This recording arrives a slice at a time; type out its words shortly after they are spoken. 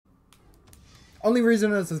Only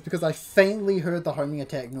reason is because I faintly heard the homing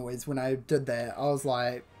attack noise when I did that. I was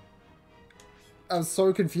like... I was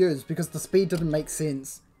so confused because the speed didn't make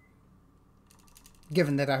sense.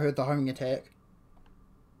 Given that I heard the homing attack.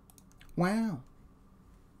 Wow.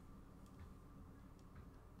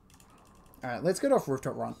 Alright, let's get off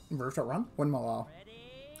Rooftop Run. Rooftop Run? Windmill R.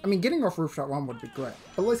 I mean, getting off Rooftop Run would be great.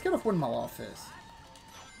 But let's get off Windmill R first.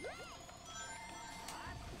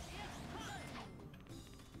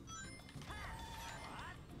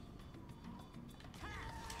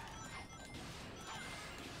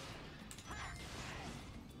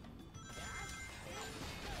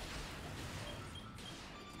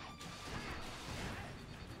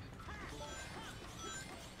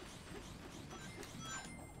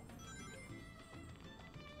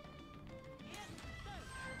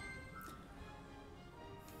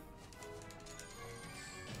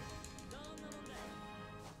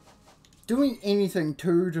 Doing anything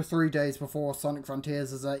 2 to 3 days before Sonic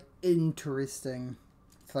Frontiers is an interesting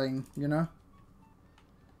thing, you know?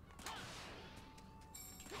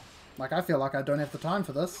 Like, I feel like I don't have the time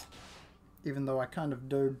for this. Even though I kind of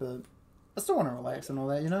do, but I still want to relax and all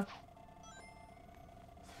that, you know?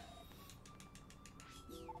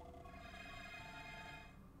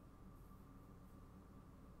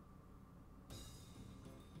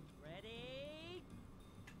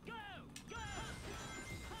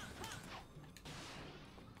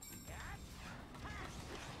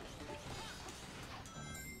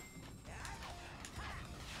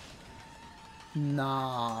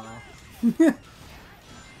 Nah.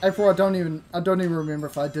 April, I don't even remember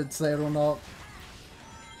if I did say it or not.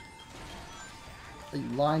 Are you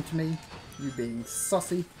lying to me? You being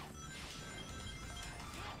sussy?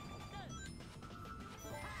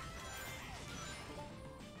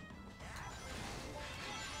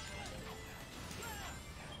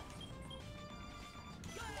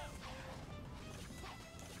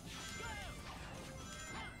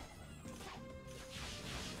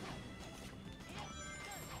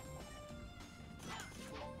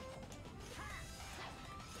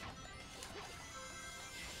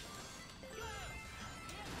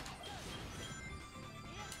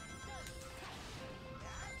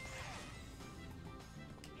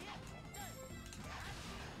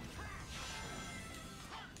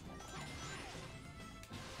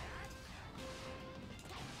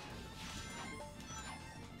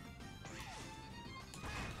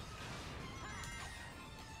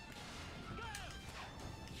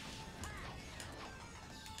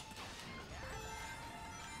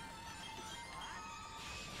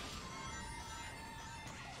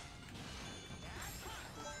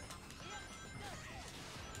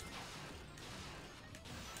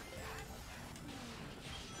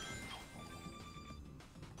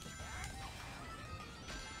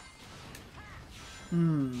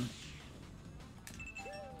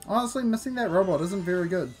 Honestly, missing that robot isn't very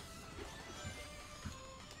good.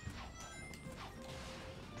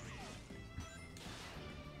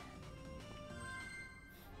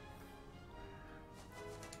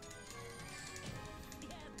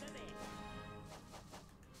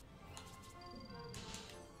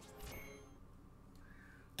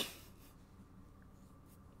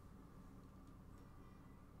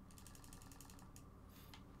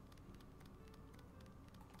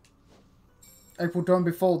 April, don't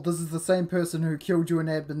be fooled. This is the same person who killed you in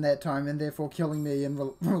admin that time and therefore killing me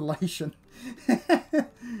in relation.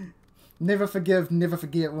 Never forgive, never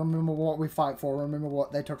forget. Remember what we fight for. Remember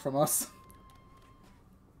what they took from us.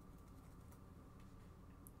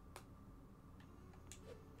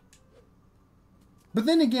 But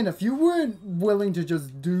then again, if you weren't willing to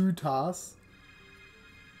just do tasks...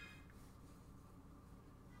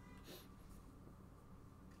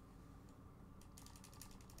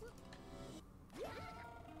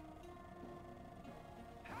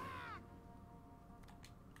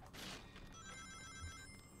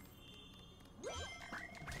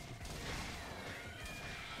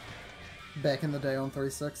 Back in the day on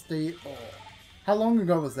 360. Oh. How long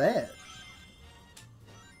ago was that?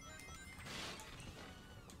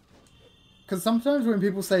 Because sometimes when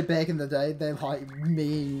people say back in the day, they like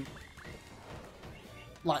mean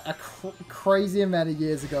like a crazy amount of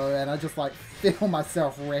years ago, and I just like feel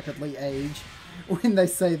myself rapidly age when they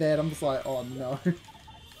say that. I'm just like, oh no.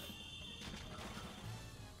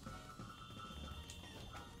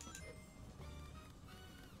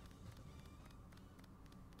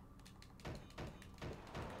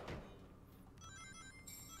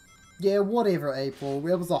 Yeah, whatever, April.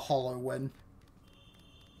 It was a hollow win.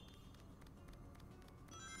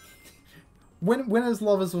 When is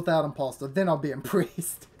Lovers Without Imposter? Then I'll be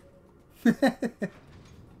impressed.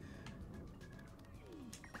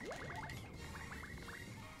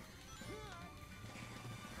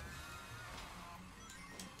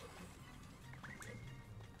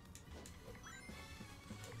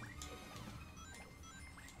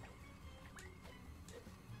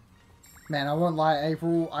 Man, I won't lie,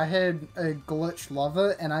 April. I had a glitch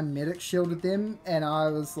lover and I medic shielded them and I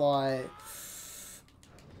was like...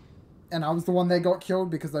 And I was the one that got killed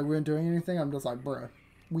because they weren't doing anything. I'm just like, bro,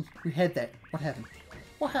 we had that. What happened?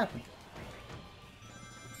 What happened?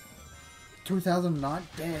 2009?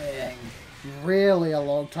 Dang. Really a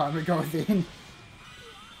long time ago then.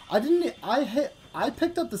 I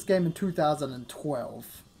picked up this game in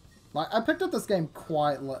 2012. Like, I picked up this game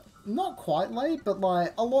quite late. Not quite late, but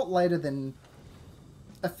like a lot later than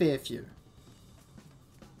a fair few.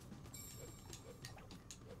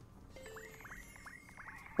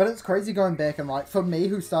 But it's crazy going back and like, for me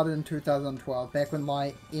who started in 2012, back when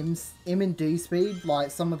like M and D speed,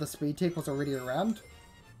 like some of the speed tech was already around.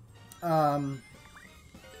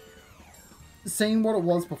 Seeing what it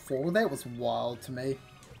was before that was wild to me.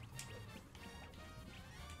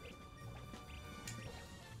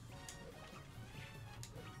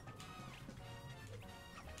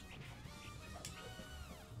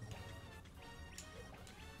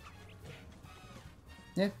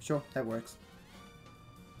 Yeah, sure, that works.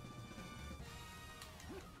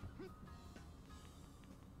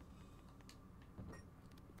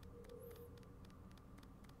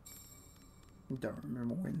 Don't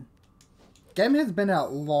remember when. Game has been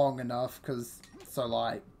out long enough, because, so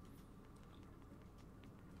like...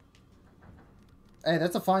 Hey,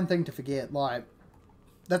 that's a fine thing to forget, like...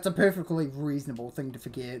 That's a perfectly reasonable thing to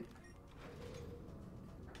forget.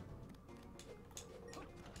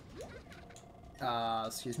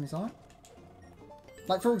 Excuse me, sorry?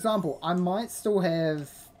 Like, for example, I might still have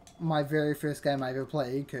my very first game I ever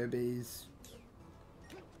played, Kirby's...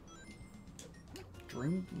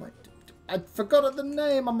 Dream... Wait... I forgot the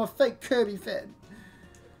name. I'm a fake Kirby fan.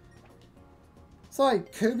 It's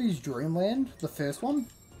like Kirby's Dream Land, the first one.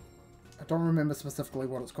 I don't remember specifically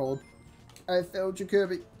what it's called. I failed you,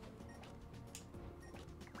 Kirby.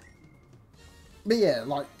 But yeah,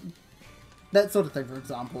 like that sort of thing, for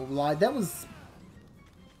example. Like that was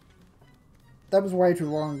way too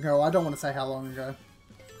long ago. I don't want to say how long ago.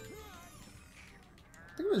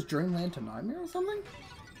 I think it was Dreamland to Nightmare or something.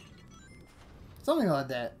 Something like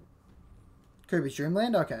that. Kirby's Dream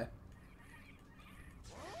Land? Okay.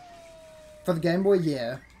 For the Game Boy,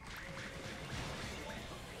 yeah.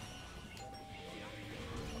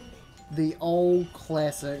 The old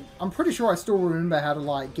classic. I'm pretty sure I still remember how to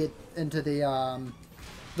like get into the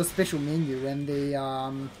special menu and the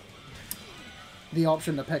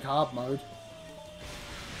option to pick hard mode.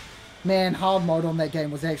 Man, hard mode on that game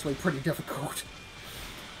was actually pretty difficult.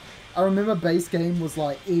 I remember base game was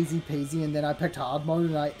like easy peasy and then I picked hard mode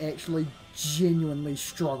and I actually genuinely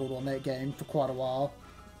struggled on that game for quite a while.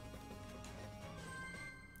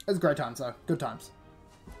 It was great times though. Good times.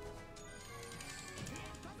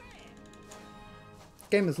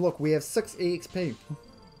 Gamers, look, we have 6 EXP.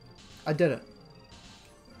 I did it.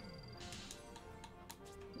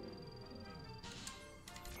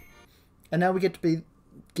 And now we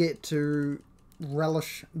get to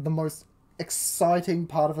relish the most exciting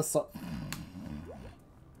part of a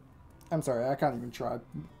I'm sorry, I can't even try to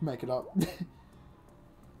make it up.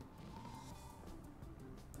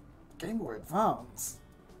 Game Boy Advance.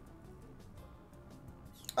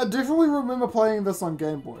 I definitely remember playing this on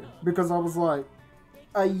Game Boy because I was like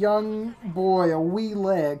a young boy, a wee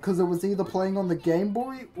lad, because it was either playing on the Game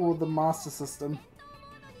Boy or the Master System.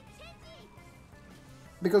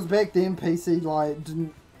 Because back then PC like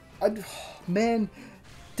didn't... man,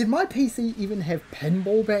 did my PC even have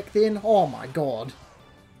pinball back then? Oh my god.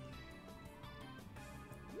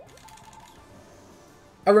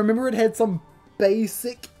 I remember it had some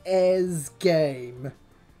basic as game.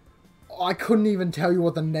 I couldn't even tell you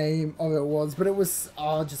what the name of it was, but it was,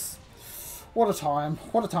 oh, just, what a time.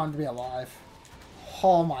 What a time to be alive.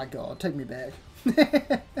 Oh my god, take me back.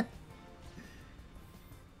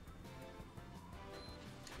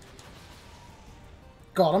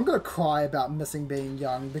 God, I'm gonna cry about missing being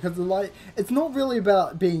young, because like, it's not really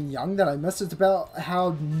about being young that I miss, it's about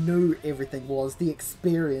how new everything was, the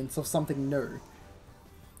experience of something new.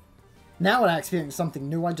 Now when I experience something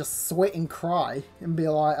new, I just sweat and cry and be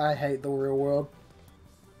like, I hate the real world.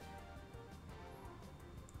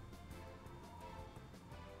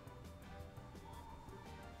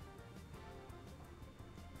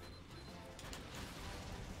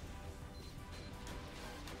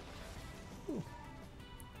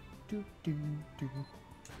 Do, do, do.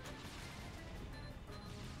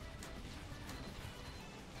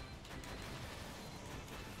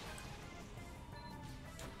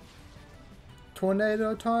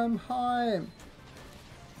 Tornado time, hi!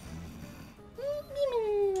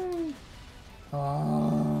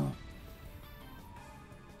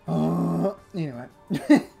 Anyway.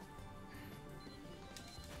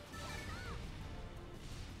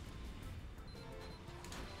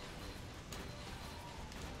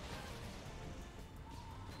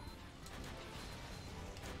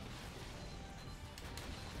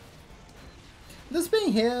 Just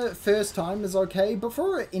being here first time is okay, but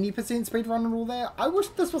for any percent speedrun and all that, I wish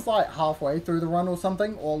this was like halfway through the run or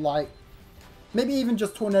something, or like maybe even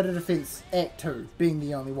just Tornado Defense Act 2 being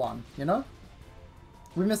the only one, you know?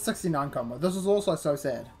 We missed 69 combo. This is also so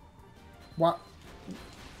sad. What?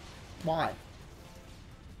 Why?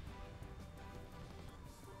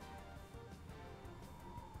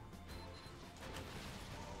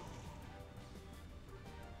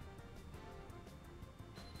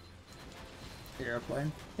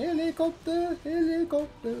 Airplane. Helicopter,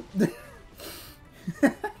 helicopter.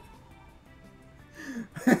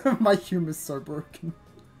 My humor's so broken.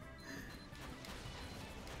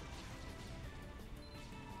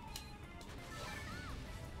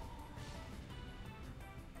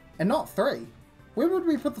 And not 3. Where would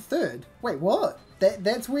we put the 3rd? Wait, what?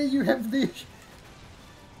 That's where you have the...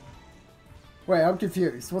 Wait, I'm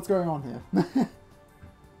confused. What's going on here?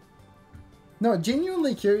 No,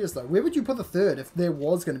 genuinely curious though. Where would you put the 3rd if there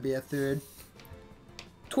was going to be a 3rd?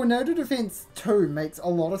 Tornado Defense 2 makes a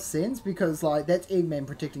lot of sense because, like, that's Eggman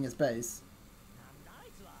protecting his base.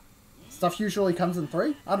 Stuff usually comes in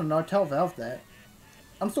 3? I don't know, tell Valve that.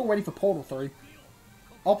 I'm still waiting for Portal 3.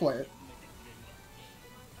 I'll play it.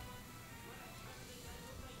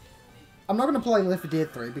 I'm not going to play Left 4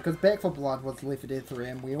 Dead 3 because Back 4 Blood was Left 4 Dead 3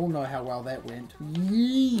 and we all know how well that went.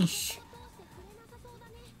 Yeesh!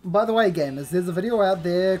 By the way, gamers, there's a video out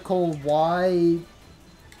there called Why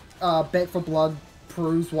Back 4 Blood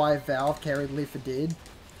Proves Why Valve Carried Left 4 Dead,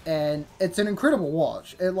 and it's an incredible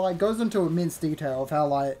watch. It like goes into immense detail of how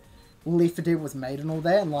like Left 4 Dead was made and all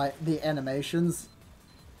that, and like the animations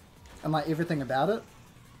and like everything about it.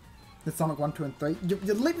 The Sonic 1, 2, and 3. You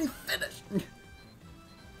let me finish!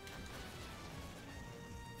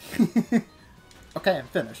 Okay, I'm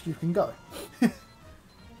finished. You can go.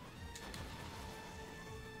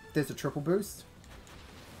 There's a triple boost.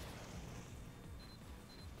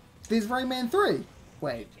 There's Rayman 3.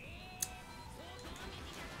 Wait.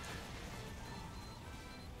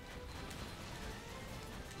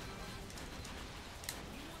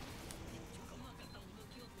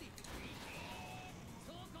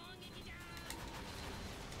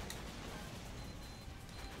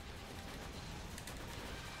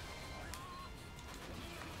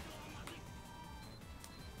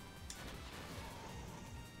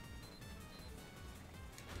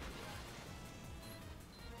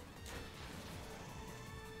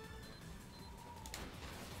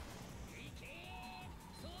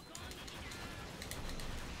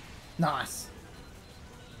 Nice.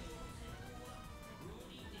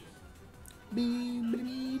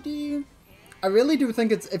 I really do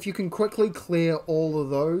think it's if you can quickly clear all of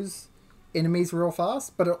those enemies real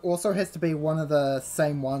fast, but it also has to be one of the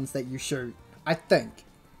same ones that you shoot, I think.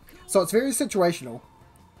 So it's very situational.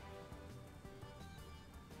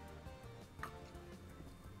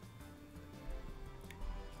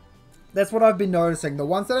 That's what I've been noticing. The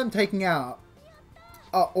ones that I'm taking out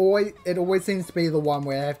it always seems to be the one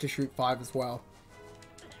where I have to shoot 5 as well.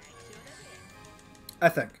 I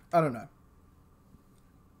think. I don't know.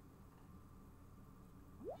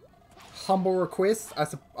 Humble request.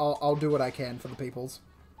 I'll do what I can for the peoples.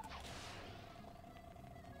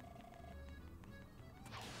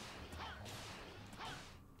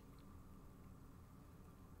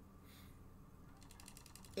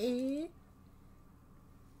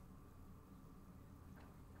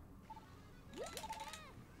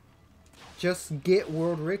 Just get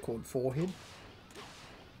world record, forehead.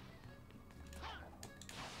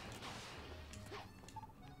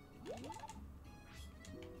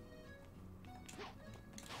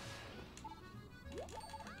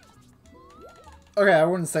 Okay, I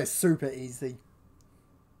wouldn't say super easy.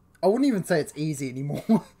 I wouldn't even say it's easy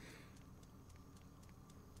anymore.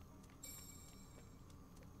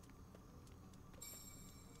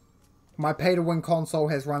 My pay-to-win console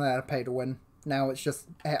has run out of pay-to-win. Now it's just,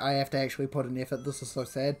 I have to actually put in effort. This is so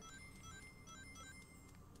sad.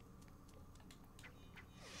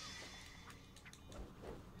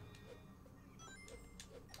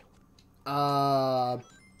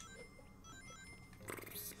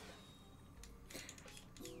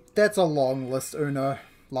 That's a long list, Uno.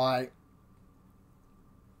 Like,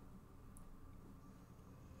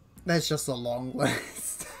 that's just a long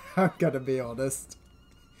list. I'm gonna be honest.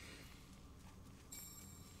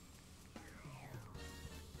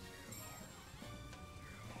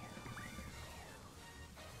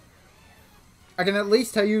 I can at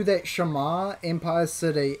least tell you that Shamar, Empire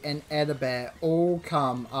City, and Adabat all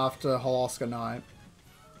come after Holoska Night.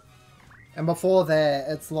 And before that,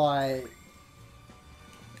 it's like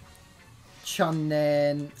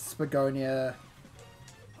Chunnan, Spagonia,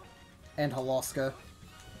 and Holoska.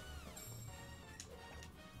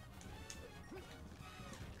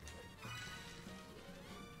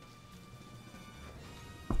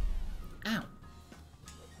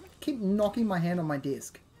 knocking my hand on my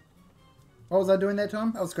desk. What was I doing that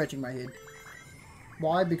time? I was scratching my head.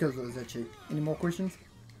 Why? Because it was itchy. Any more questions?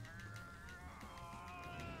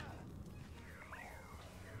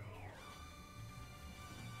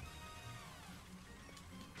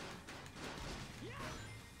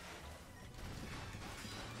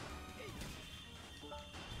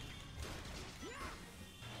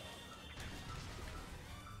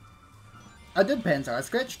 I did Panzer, I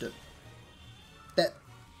scratched it. That,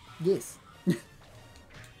 yes.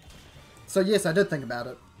 So yes, I did think about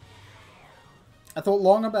it. I thought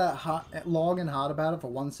long and hard about it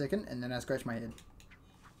for 1 second, and then I scratched my head.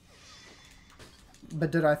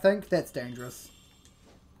 But did I think? That's dangerous.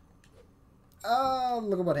 Oh,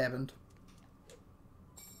 look at what happened.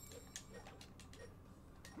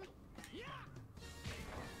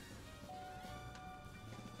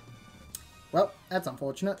 Well, that's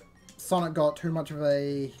unfortunate. Sonic got too much of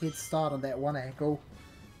a head start on that one ankle.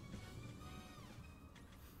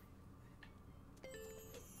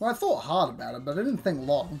 Well, I thought hard about it, but I didn't think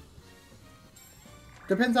long.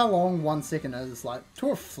 Depends how long 1 second is. Like, to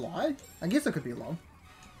a fly? I guess it could be long.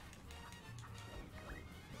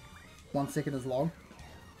 1 second is long.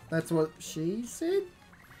 That's what she said?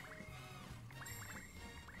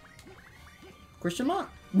 Question mark?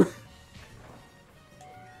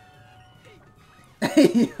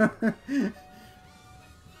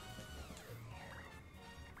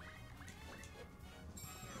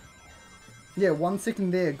 Yeah, 1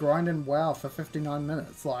 second there, grinding WoW for 59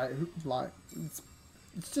 minutes. Like it's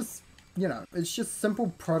just, you know, it's just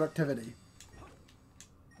simple productivity.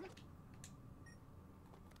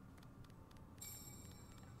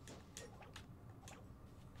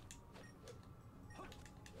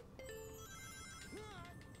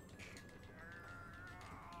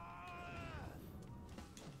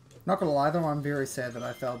 Not gonna lie though, I'm very sad that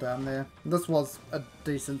I fell down there. This was a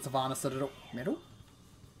decent Savannah Citadel. Metal?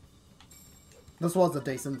 This was a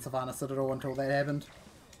decent Savannah Citadel until that happened.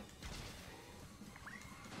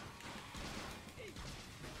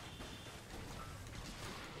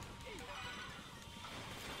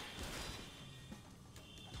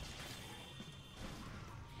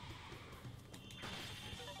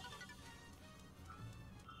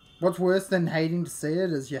 What's worse than hating to see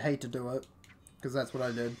it is you hate to do it. Because that's what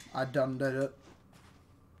I did. I done did it.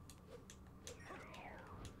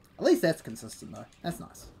 At least that's consistent though. That's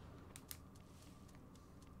nice.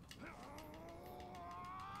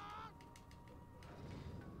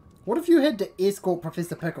 What if you had to escort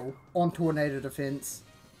Professor Pickle on Tornado Defense?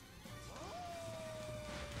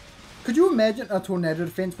 Could you imagine a Tornado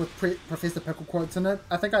Defense with Professor Pickle quotes in it?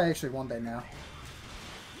 I think I actually want that now.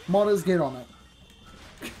 Modders, get on it.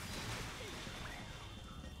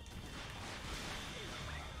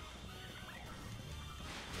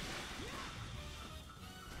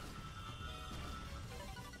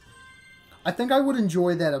 I think I would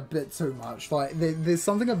enjoy that a bit too much. Like, there's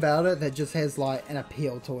something about it that just has, like, an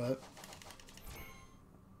appeal to it.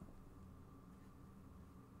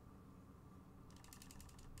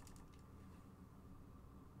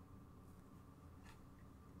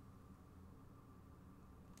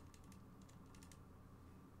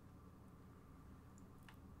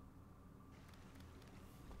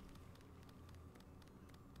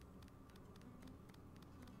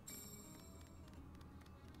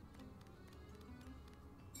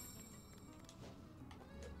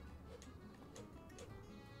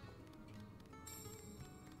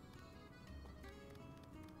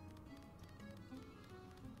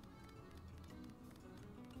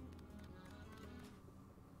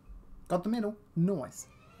 Got the medal. Nice.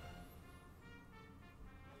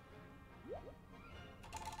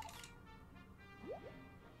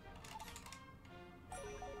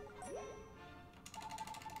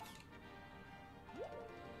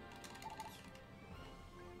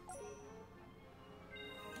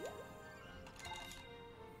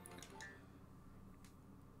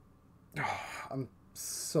 I'm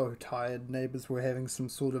so tired. Neighbours were having some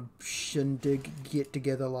sort of shindig get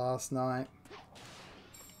together last night.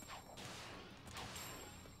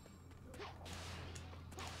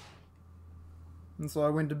 And so I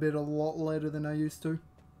went to bed a lot later than I used to.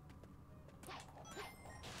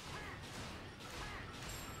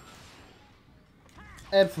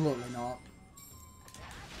 Absolutely not.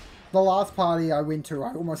 The last party I went to,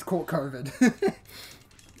 I almost caught COVID.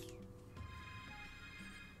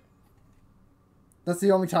 That's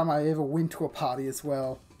the only time I ever went to a party as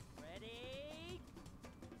well. Ready,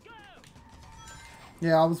 go!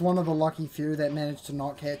 Yeah, I was one of the lucky few that managed to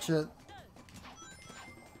not catch it.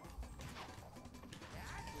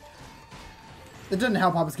 It didn't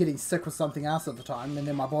help I was getting sick with something else at the time, and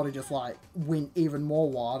then my body just, like, went even more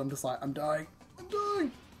wild. I'm just like, I'm dying. I'm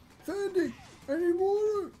dying. Sandy, I need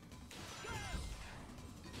water.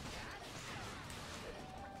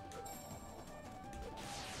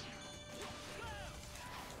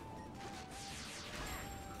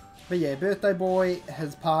 But yeah, birthday boy,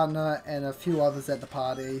 his partner, and a few others at the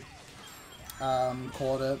party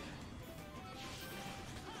caught it.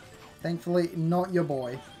 Thankfully, not your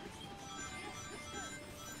boy.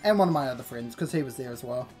 And one of my other friends, because he was there as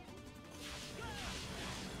well.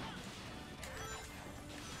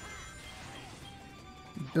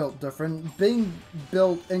 Built different. Being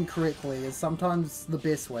built incorrectly is sometimes the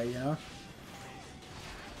best way, you know?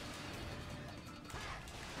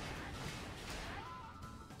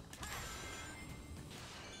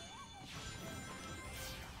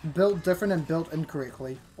 Built different and built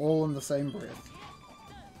incorrectly, all in the same breath.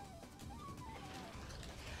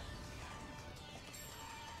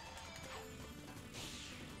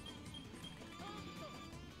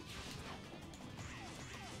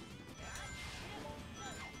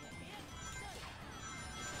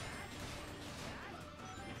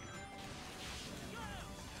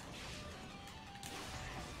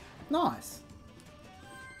 Nice.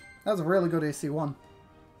 That was a really good SC1.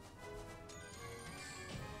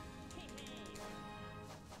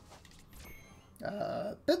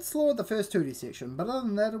 Bit slow at the first 2D section, but other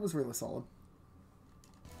than that, it was really solid.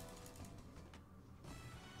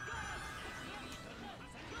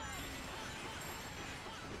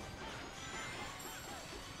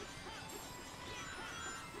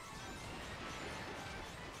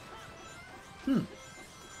 Oh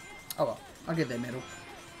well, I'll get that medal.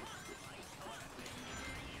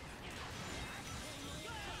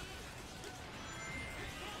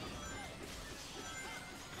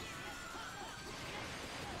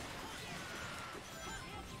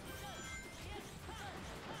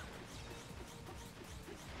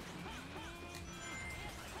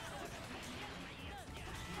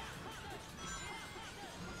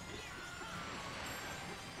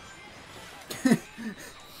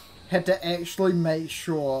 Had to actually make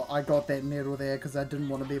sure I got that medal there because I didn't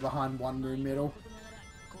want to be behind one moon medal.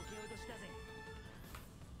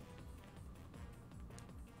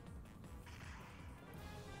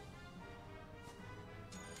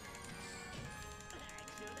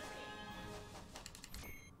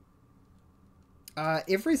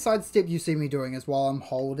 Every side step you see me doing is while I'm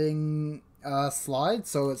holding slide,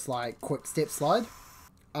 so it's like quick step slide.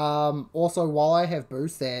 Also, while I have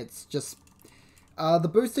boost, that's just the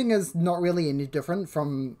boosting is not really any different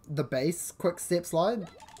from the base quick step slide,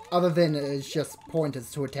 other than it's just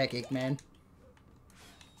pointers to attack Eggman.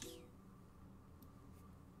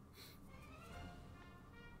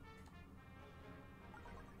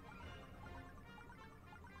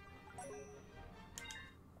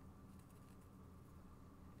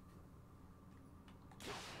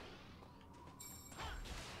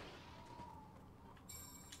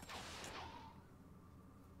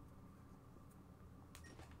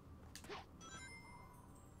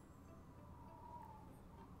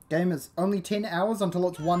 Game is only 10 hours until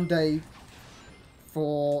it's 1 day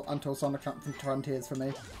until Sonic Frontiers for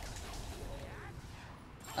me.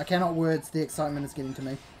 I cannot words, the excitement is getting to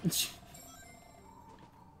me.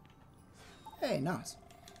 Hey, nice.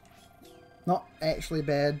 Not actually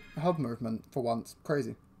bad hub movement for once.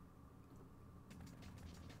 Crazy.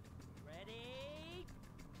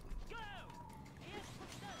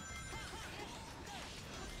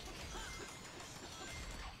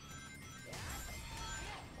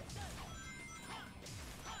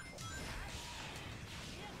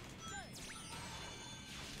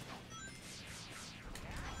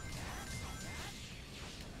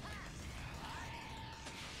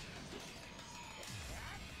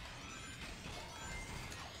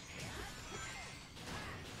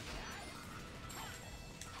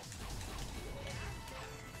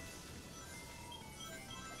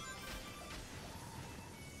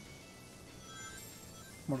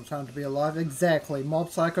 What a time to be alive. Exactly. Mob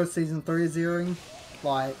Psycho Season 3 is airing.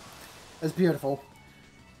 Like, it's beautiful.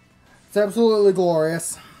 It's absolutely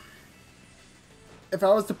glorious. If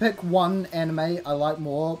I was to pick one anime I like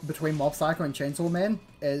more between Mob Psycho and Chainsaw Man,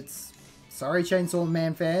 it's... Sorry, Chainsaw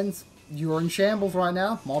Man fans. You're in shambles right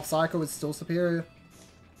now. Mob Psycho is still superior.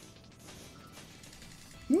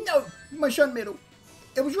 No! My shunt medal!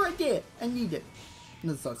 It was right there! I need it.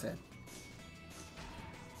 This is so sad.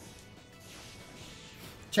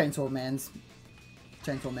 Chainsaw Man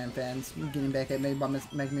fans getting back at me by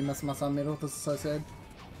making me miss my sun medal. This is so sad.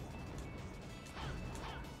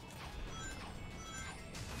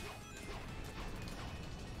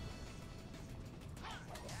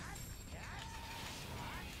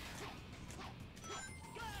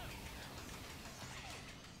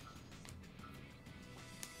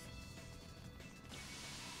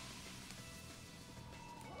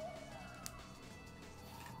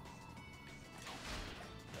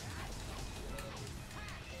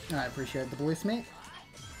 I appreciate the bless, mate.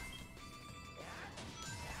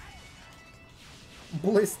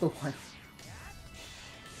 Bless the whale.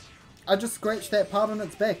 I just scratched that part on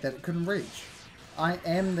its back that it couldn't reach. I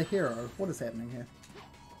am the hero. What is happening here?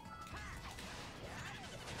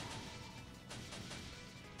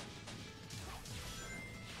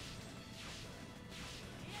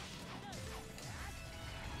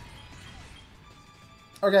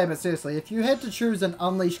 Okay, but seriously, if you had to choose an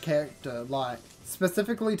Unleash character, like,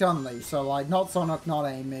 specifically to Unleash, so like, not Sonic, not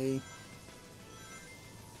Amy,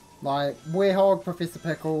 like, Werehog, Professor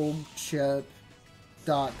Pickle, Chip,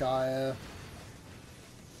 Dark Gaia.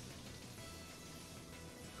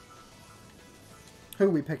 Who are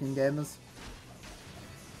we picking, gamers?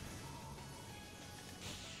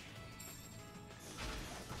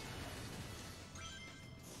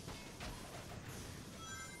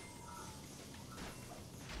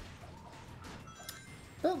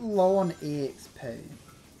 Bit low on EXP.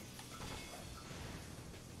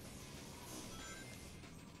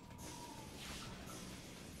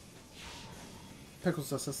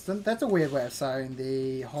 Pickle's assistant. That's a weird way of saying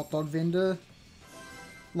the hot dog vendor.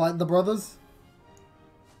 Like the brothers.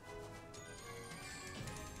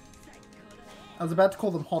 I was about to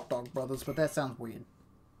call them hot dog brothers, but that sounds weird.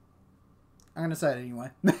 I'm gonna say it anyway.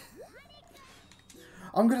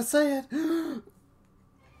 I'm gonna say it!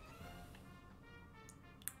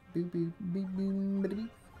 Boop, boop, boop, boop, boop, boop.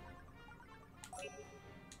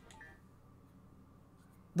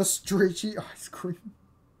 The stretchy ice cream.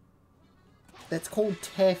 That's called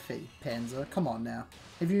taffy, Panzer. Come on now.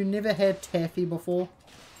 Have you never had taffy before?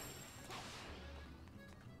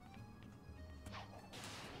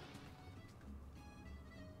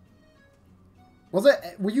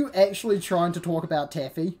 Were you actually trying to talk about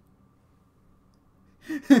taffy?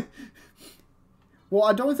 Well,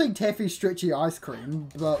 I don't think taffy's stretchy ice cream,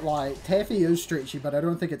 but like, taffy is stretchy, but I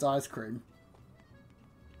don't think it's ice cream.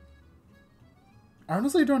 I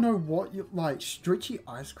honestly don't know what you, like, stretchy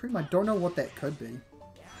ice cream? I don't know what that could be.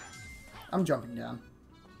 I'm jumping down.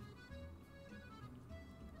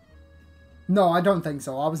 No, I don't think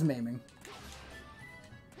so. I was memeing.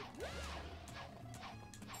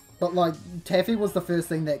 But, like, taffy was the first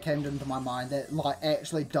thing that came into my mind that, like,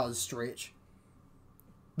 actually does stretch.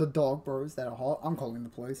 The dog bros that are hot. I'm calling the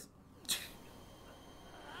police.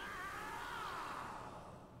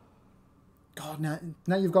 God, now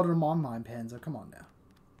you've got it in my mind, Panzer. Come on now.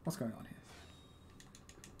 What's going on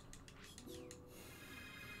here?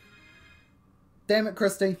 Damn it,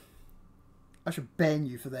 Christy. I should ban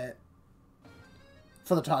you for that.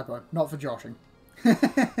 For the typo, not for joshing.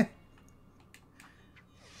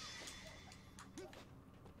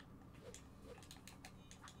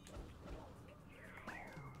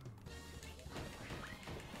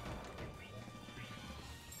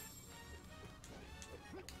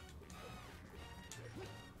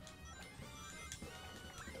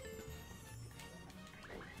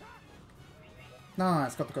 No,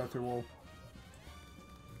 it's got to go through wall.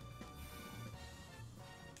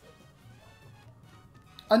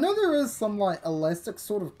 I know there is some, like, elastic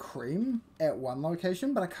sort of cream at one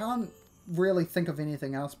location, but I can't really think of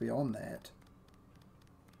anything else beyond that.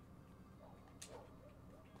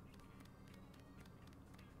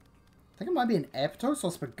 I think it might be an Aptos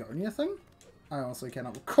or Spagonia thing? I honestly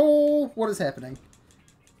cannot recall. What is happening?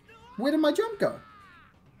 Where did my jump go?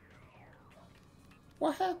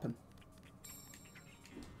 What happened?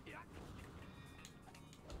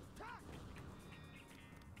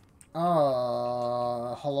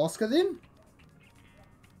 Holoska then?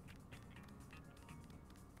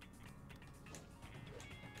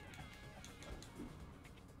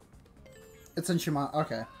 It's in Shima.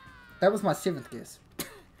 Okay. That was my 7th guess.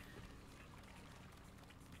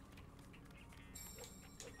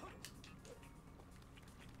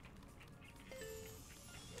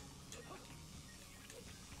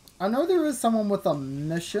 I know there is someone with a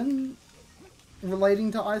mission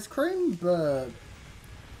relating to ice cream, but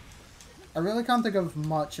I really can't think of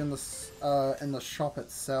much in the shop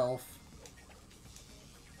itself.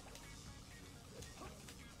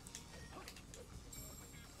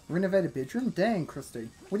 Renovate a bedroom? Dang, Christy.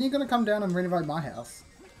 When are you going to come down and renovate my house?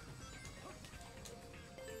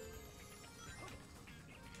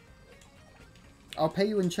 I'll pay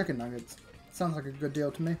you in chicken nuggets. Sounds like a good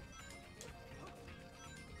deal to me.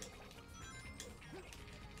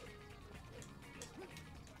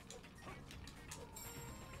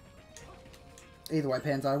 Either way,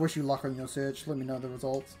 Panzer, I wish you luck on your search. Let me know the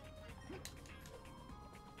results.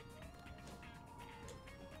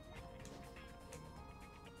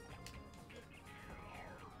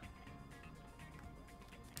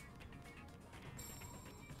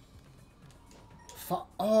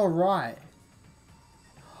 Oh, right.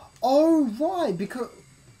 Oh, right, because...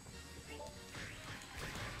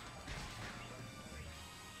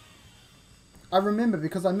 I remember,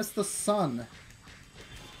 because I missed the sun.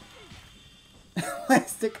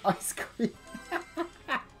 Plastic ice cream.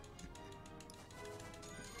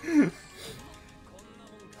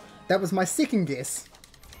 That was my second guess.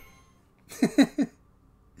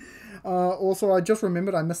 Also, I just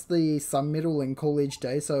remembered I missed the sun medal in college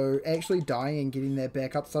day, so actually dying and getting that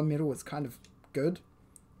backup sun medal was kind of good.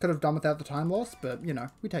 Could have done without the time loss, but, you know,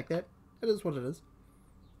 we take that. It is what it is.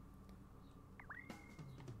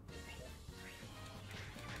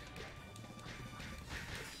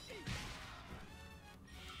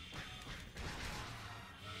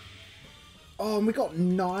 Oh, and we got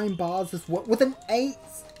 9 bars as well. With an 8...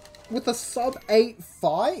 With a sub 8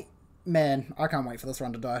 fight? Man, I can't wait for this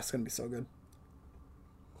run to die. It's going to be so good.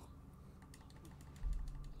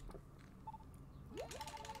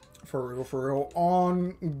 For real, for real.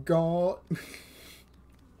 On God.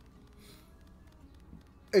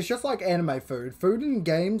 It's just like anime food. Food in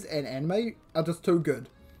games and anime are just too good.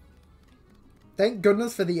 Thank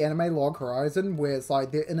goodness for the anime Log Horizon, where it's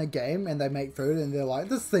like they're in a game and they make food and they're like,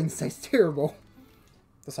 this thing tastes terrible.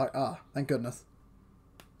 It's like, ah, thank goodness.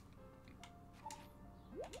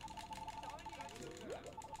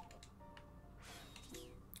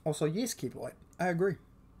 Also, yes, Keyblade. I agree.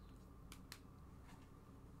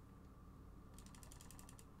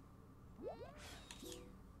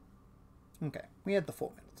 Okay, we had the 4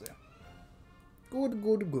 minutes there. Good,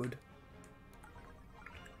 good, good.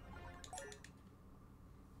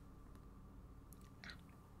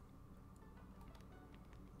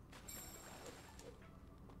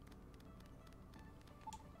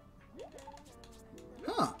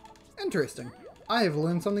 Huh, interesting. I have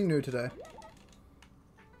learned something new today.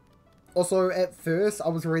 Also, at first, I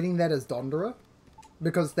was reading that as Dondora,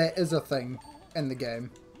 because that is a thing in the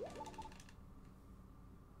game.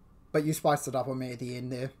 But you spiced it up on me at the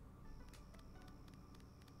end there.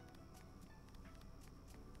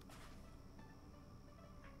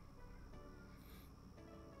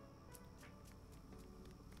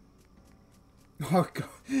 Oh god.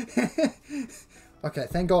 Okay,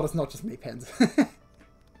 thank god it's not just me, Pens.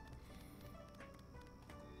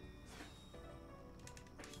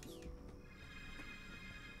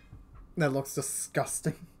 That looks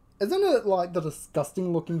disgusting. Isn't it like the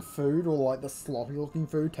disgusting looking food or like the sloppy looking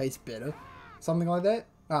food tastes better? Something like that?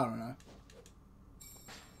 I don't know.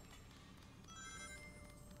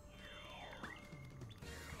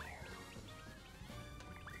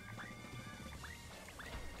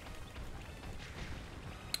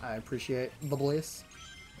 I appreciate the bliss.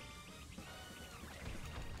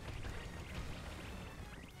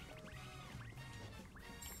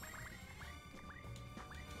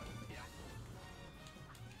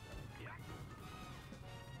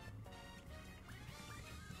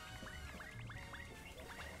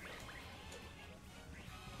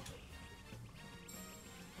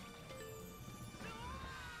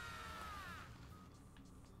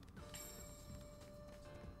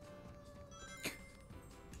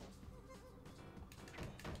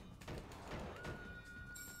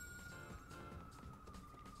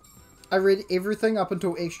 I read everything up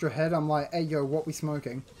until Extra Head. I'm like, hey, yo, what we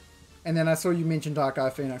smoking? And then I saw you mention Dark Eye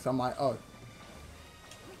Phoenix. I'm like, oh.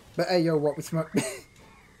 But hey, yo, what we smoke?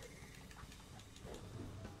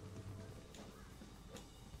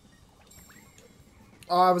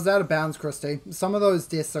 Oh, I was out of bounds, Christy. Some of those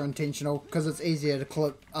deaths are intentional because it's easier to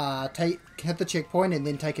clip, hit the checkpoint and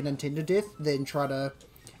then take an intended death than try to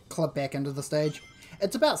clip back into the stage.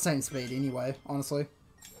 It's about same speed anyway, honestly.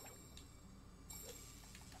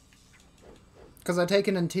 Because I take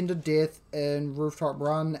an intended death in Rooftop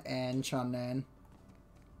Run and Chunnan.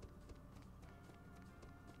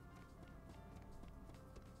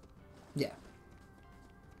 Yeah.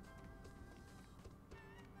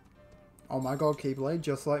 Oh my god, Keyblade,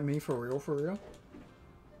 just like me, for real, for real.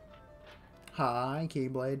 Hi,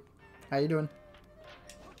 Keyblade. How you doing?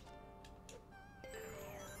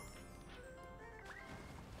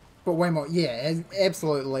 But way more, yeah,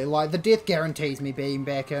 absolutely. Like, the death guarantees me being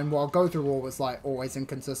back in, while Go Through All was, like, always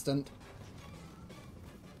inconsistent.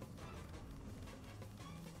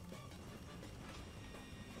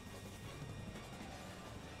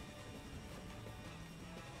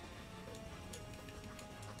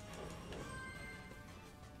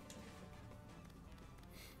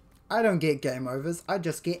 I don't get game overs, I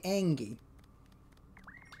just get angry.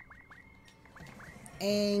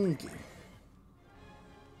 Angry.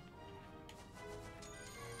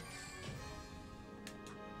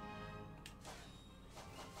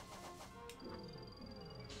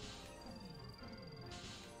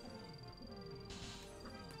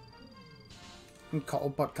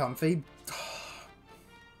 Cold but comfy.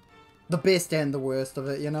 The best and the worst of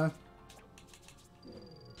it, you know?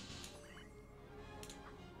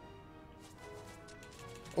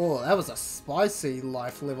 Oh, that was a spicy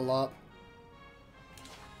life level up.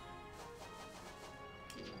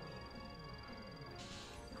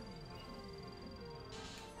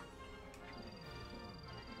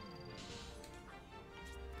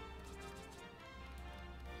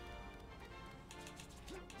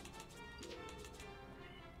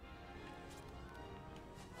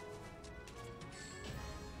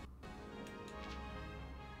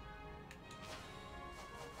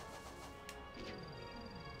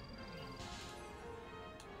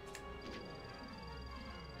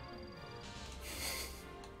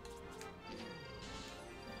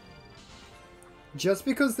 Just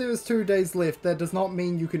because there is 2 days left, that does not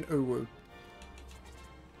mean you can uwu.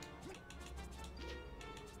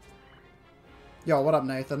 Yo, what up,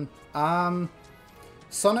 Nathan?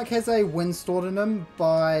 Sonic has a wind stored in him.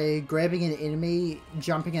 By grabbing an enemy,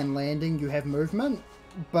 jumping and landing, you have movement.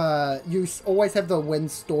 But you always have the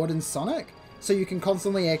wind stored in Sonic. So you can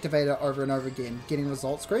constantly activate it over and over again, getting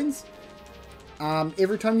result screens.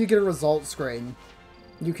 Every time you get a result screen,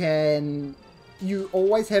 you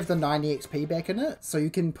always have the 90 XP back in it, so you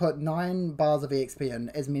can put 9 bars of XP in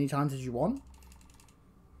as many times as you want.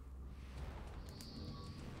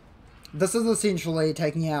 This is essentially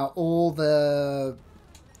taking out all the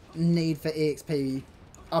need for EXP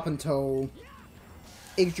up until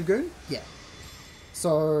Egg Dragoon. Yeah.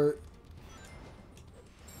 So,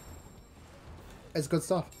 it's good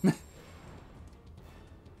stuff.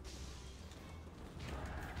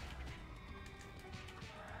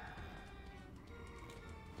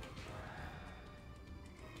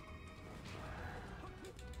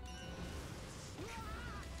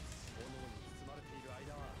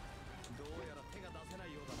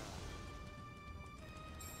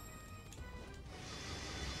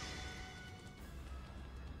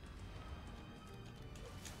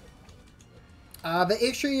 The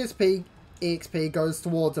extra EXP goes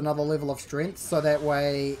towards another level of strength, so that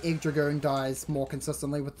way Egg Dragoon dies more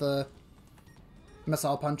consistently with the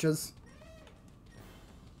missile punches.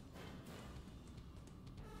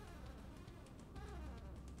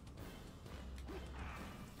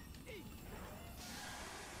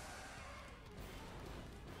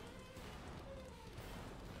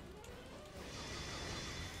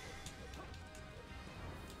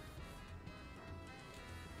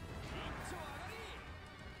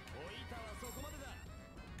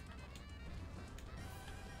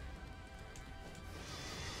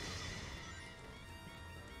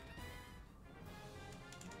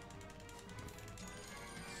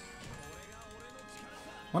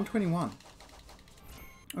 $121.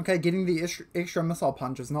 Okay, getting the extra missile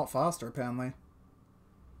punch is not faster, apparently.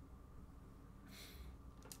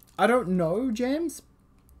 I don't know, James.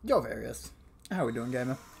 You're various. How are we doing,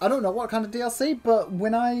 gamer? I don't know what kind of DLC, but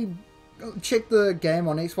when I check the game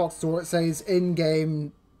on Xbox Store, it says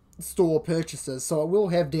in-game store purchases, so it will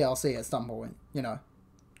have DLC at some point, you know.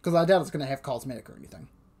 Because I doubt it's going to have cosmetic or anything.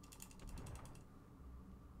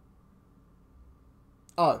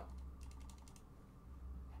 Oh.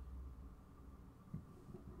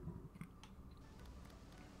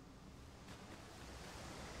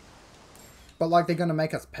 But, like, they're going to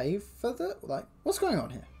make us pay for that? Like, what's going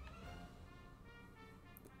on here?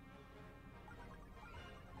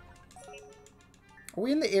 Are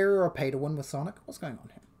we in the area of pay to win with Sonic? What's going on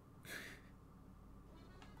here?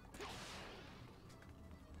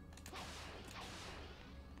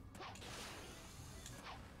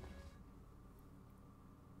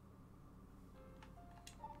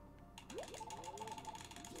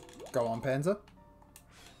 Go on, Panzer.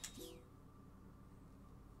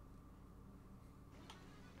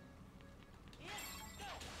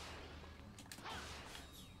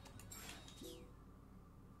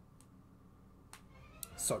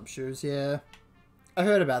 Soap shoes, yeah. I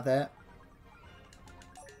heard about that.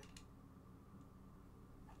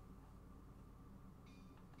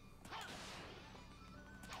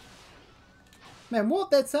 Man,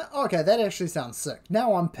 what? That's okay, that actually sounds sick.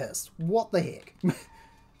 Now I'm pissed. What the heck?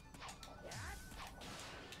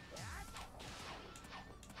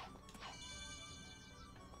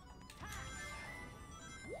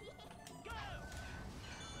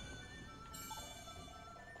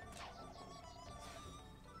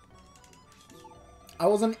 I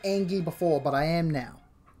wasn't angry before, but I am now.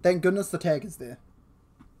 Thank goodness the tag is there.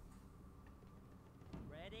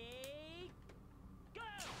 Ready? Go!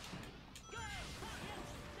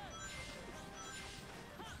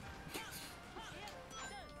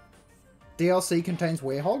 DLC contains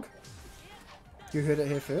Werehog. You heard it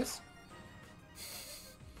here first.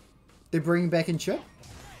 They're bringing back in Chip.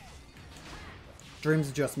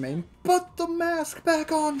 Dream's just meme. Put the mask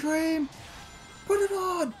back on, Dream! Put it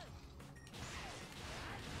on!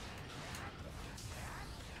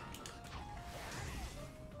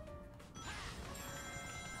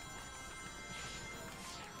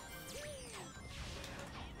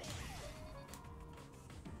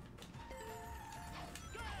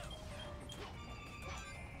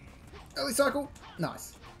 Early cycle.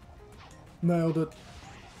 Nice. Nailed it.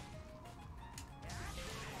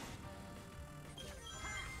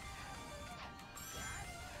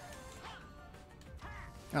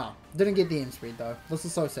 Oh, didn't get the end speed though. This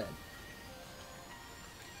is so sad.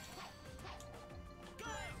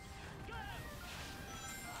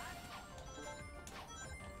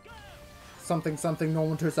 Something something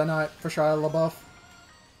normal Tuesday night for Shia LaBeouf.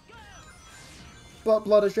 But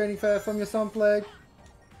blood is draining fat from your stomach leg.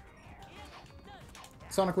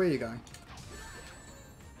 Sonic, where are you going?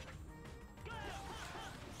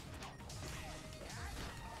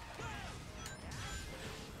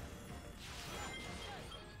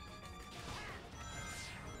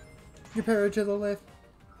 Your parry to the left.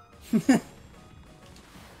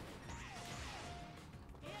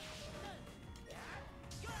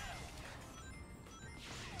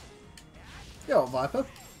 Yo, Viper.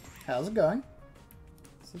 How's it going?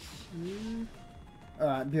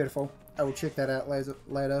 Alright, beautiful. I will check that out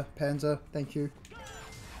later, Panzer. Thank you.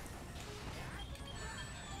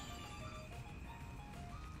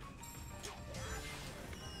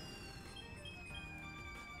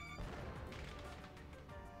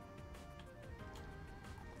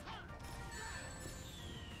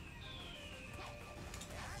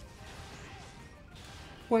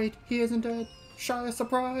 Wait, he isn't dead. Shia,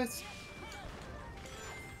 surprise!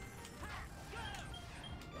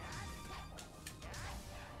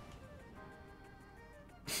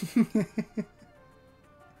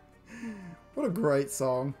 What a great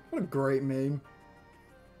song. What a great meme.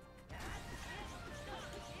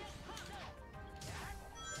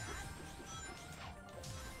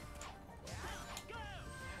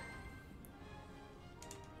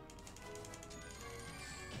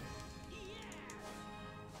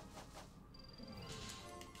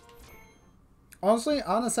 Honestly, I'm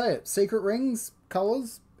gonna say it. Secret Rings,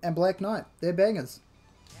 Colors, and Black Knight. They're bangers.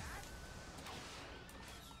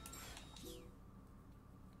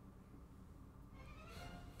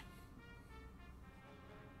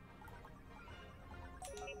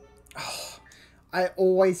 I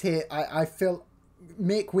always hear, I feel,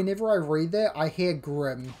 Mick, whenever I read that, I hear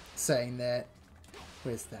Grim saying that.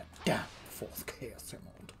 Where's that damn fourth Chaos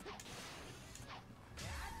Emerald?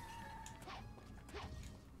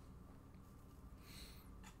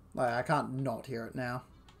 Like, I can't not hear it now.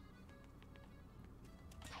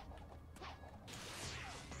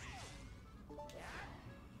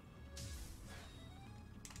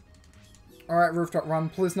 Alright, rooftop run.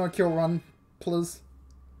 Please no kill run. Please.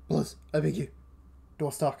 Please. I beg you.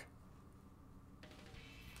 Door stuck.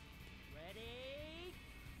 Ready,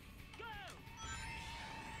 go!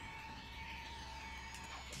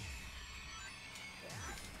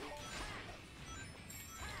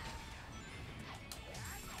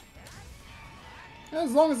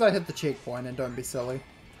 As long as I hit the checkpoint and don't be silly.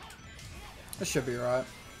 It should be right.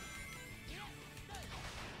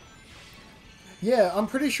 Yeah, I'm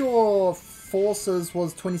pretty sure Forces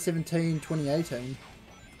was 2017, 2018.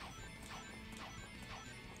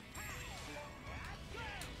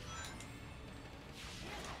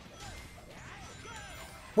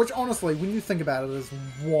 Which, honestly, when you think about it, is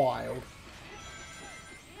wild.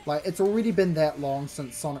 Like, it's already been that long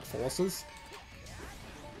since Sonic Forces.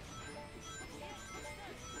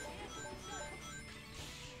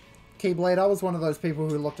 Keyblade, I was one of those people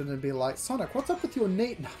who looked at it and be like, Sonic, what's up with your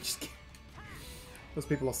knee? No, I'm just kidding. Those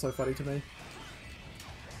people are so funny to me.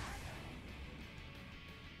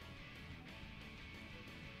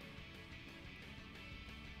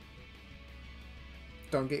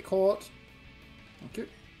 Don't get caught. Thank you.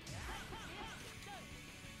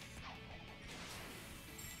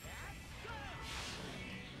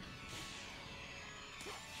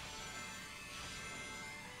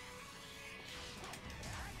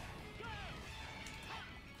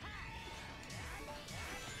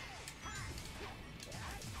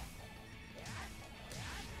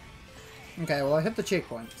 Okay, well I hit the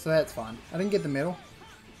checkpoint, so that's fine. I didn't get the medal.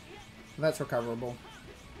 That's recoverable.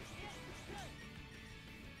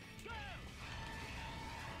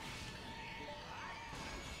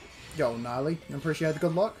 Yo, Gnarly, appreciate the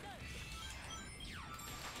good luck.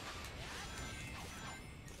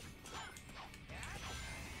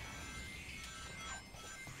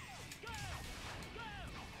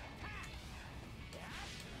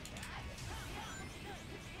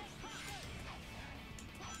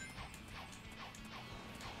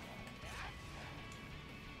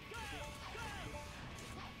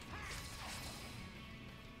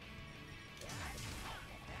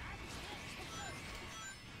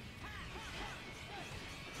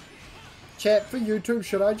 Chat for YouTube,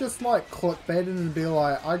 should I just like clickbait it and be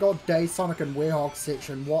like, I got Day Sonic and Werehog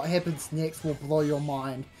section, what happens next will blow your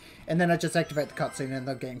mind. And then I just activate the cutscene and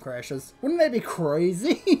the game crashes. Wouldn't that be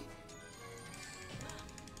crazy?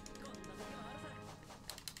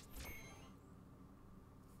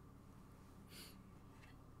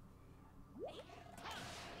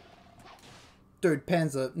 Dude,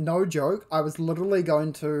 Panzer, no joke, I was literally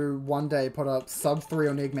going to one day put up sub 3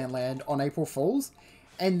 on Eggman Land on April Fools,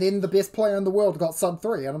 and then the best player in the world got sub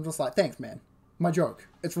 3, and I'm just like, thanks man. My joke.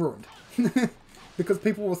 It's ruined. Because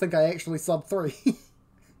people will think I actually sub 3.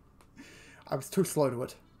 I was too slow to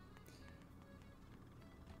it.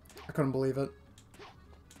 I couldn't believe it.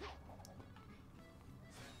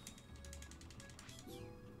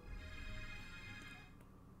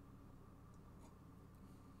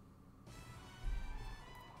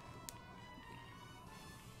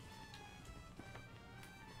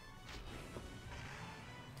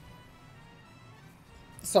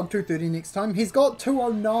 Sub 230 next time. He's got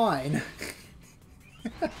 209.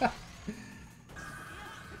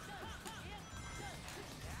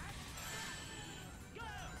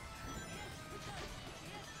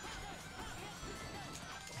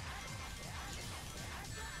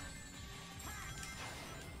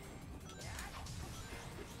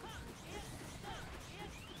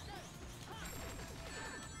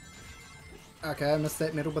 Okay, I missed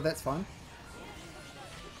that medal, but that's fine.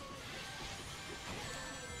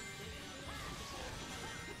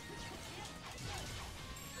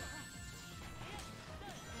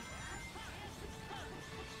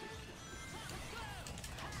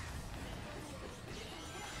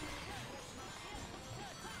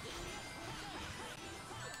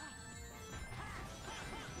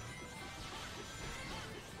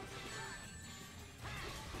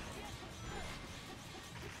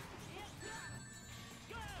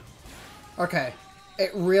 Okay, it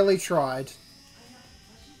really tried.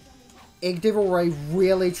 Egg Devil Ray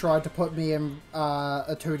really tried to put me in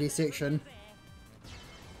a 2D section.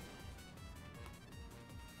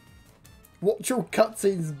 Watch your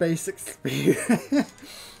cutscenes basic speed.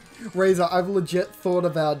 Razor, I've legit thought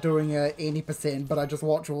about doing a any percent, but I just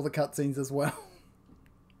watch all the cutscenes as well.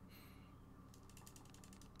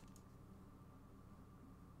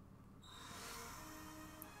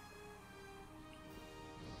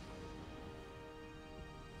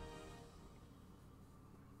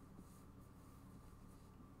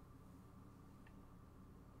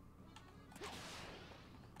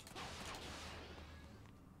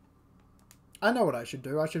 I know what I should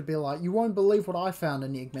do. I should be like, you won't believe what I found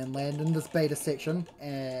in Eggman Land in this beta section.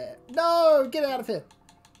 No! Get out of here!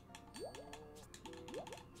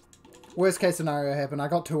 Worst case scenario happened. I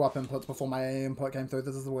got 2 up inputs before my A input came through.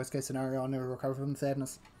 This is the worst case scenario. I'll never recover from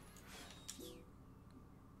sadness.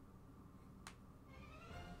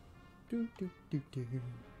 Do, do, do, do.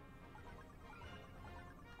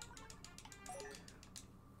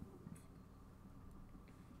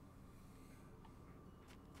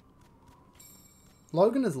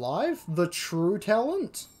 Logan is live? The true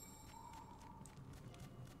talent?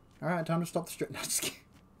 Alright, time to stop the stream. No, just kidding.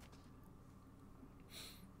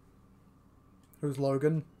 Who's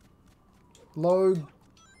Logan? Logan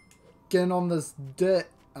on this dick.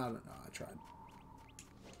 I don't know, I tried.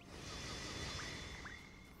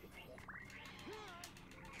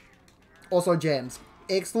 Also, Jams.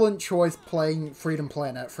 Excellent choice playing Freedom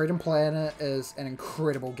Planet. Freedom Planet is an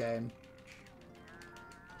incredible game.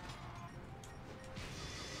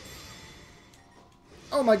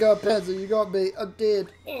 Oh my god, Panzer, you got me. I'm dead.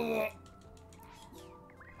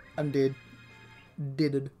 I'm dead.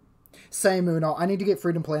 Deaded. Same, Uno. I need to get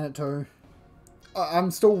Freedom Planet too.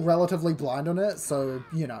 I'm still relatively blind on it, so,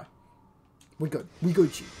 you know. We're good. We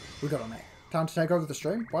Gucci. We're good on that. Time to take over the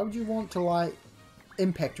stream? Why would you want to, like,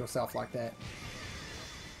 impact yourself like that?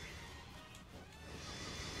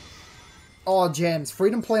 Oh, Jams.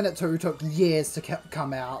 Freedom Planet 2 took years to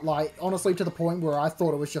come out. Like, honestly, to the point where I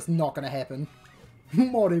thought it was just not going to happen.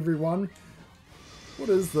 Mod everyone. What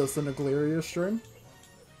is this, an Aglaria stream?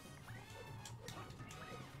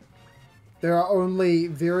 There are only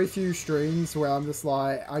very few streams where I'm just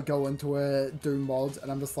like, I go into it, do mods, and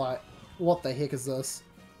I'm just like, what the heck is this?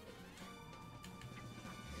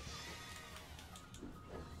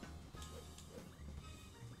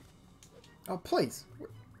 Oh, please.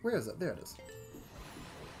 Where is it? There it is.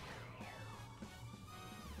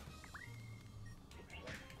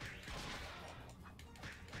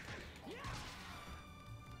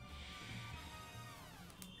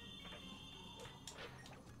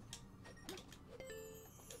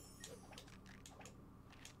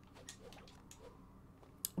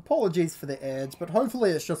 apologies for the ads, but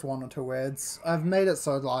hopefully it's just 1 or 2 ads. I've made it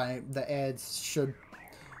so, like, the ads should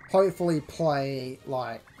hopefully play,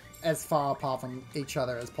 like, as far apart from each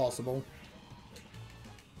other as possible.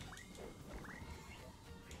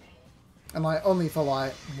 And, like, only for,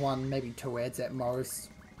 like, 1, maybe 2 ads at most.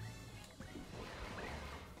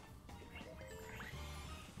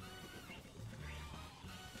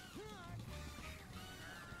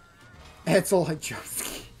 It's all like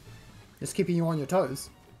jumpscare. Just keeping you on your toes.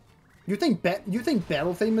 You think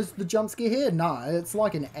battle theme is the jump scare here? Nah, it's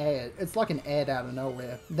like an ad. It's like an ad out of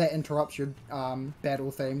nowhere that interrupts your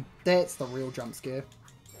battle theme. That's the real jump scare.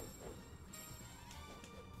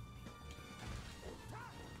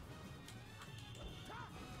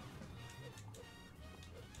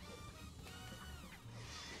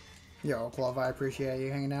 Yo, Clove, I appreciate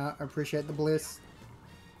you hanging out. I appreciate the bliss.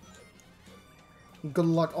 Good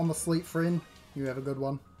luck on the sleep, friend. You have a good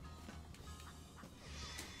one.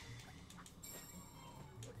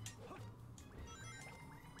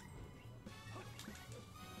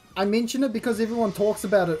 I mention it because everyone talks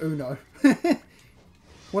about it, Uno.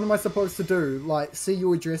 What am I supposed to do? Like, see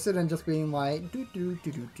you address it and just being like, do do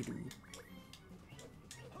do do do do.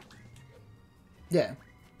 Yeah.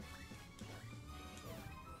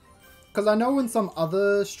 Because I know in some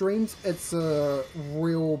other streams, it's a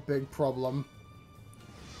real big problem.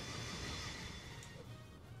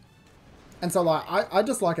 And so, like, I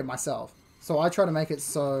just like it myself. So I try to make it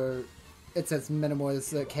so it's as minimal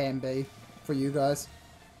as it can be for you guys.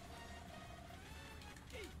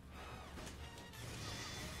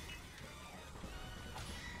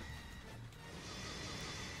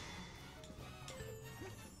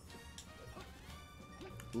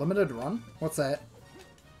 Limited run? What's that?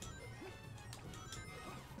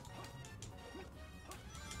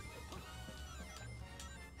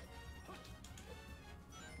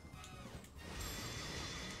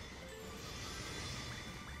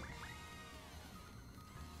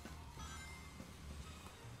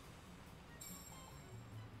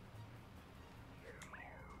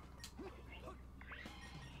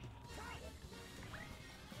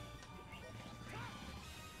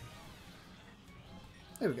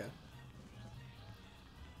 There we go.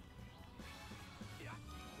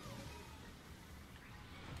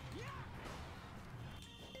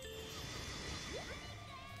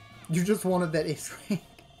 You just wanted that S-rank.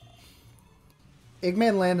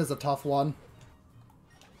 Eggman Land is a tough one.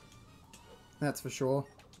 That's for sure.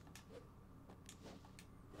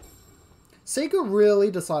 Sega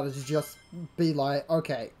really decided to just be like,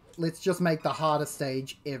 okay, let's just make the hardest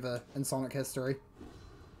stage ever in Sonic history.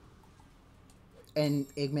 And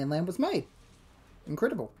Eggman Land was made.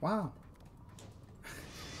 Incredible. Wow.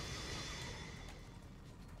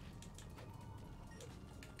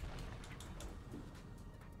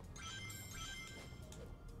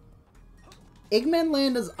 Eggman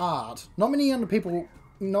Land is art. Not many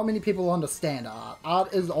people understand art.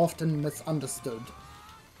 Art is often misunderstood.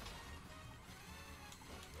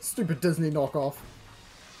 Stupid Disney knockoff.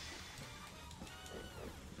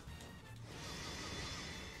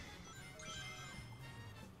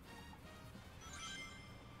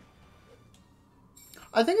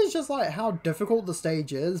 I think it's just like how difficult the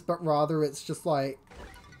stage is, but rather it's just like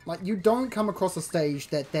you don't come across a stage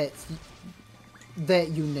that's that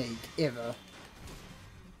unique ever.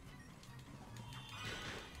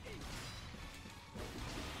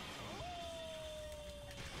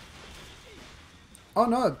 Oh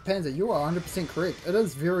no, Panzer, you are 100% correct. It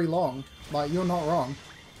is very long. Like, you're not wrong.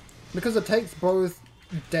 Because it takes both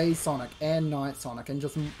Day Sonic and Night Sonic and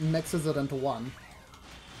just mixes it into one.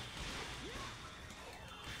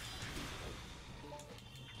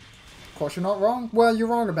 Of course you're not wrong. Well, you're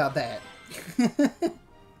wrong about that.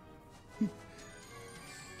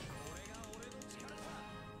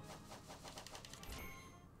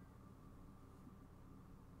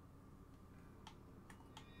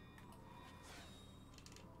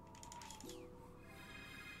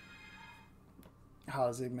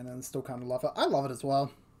 Hard as Eggman and still kind of love it. I love it as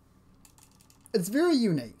well. It's very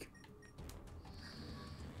unique.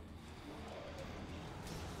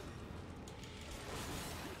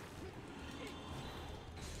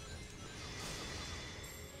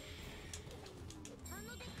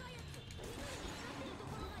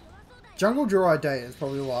 Jungle Joyride Day is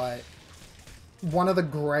probably like one of the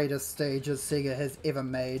greatest stages Sega has ever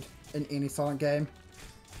made in any Sonic game.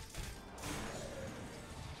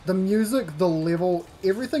 The music, the level,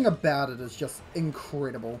 everything about it is just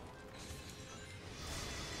incredible.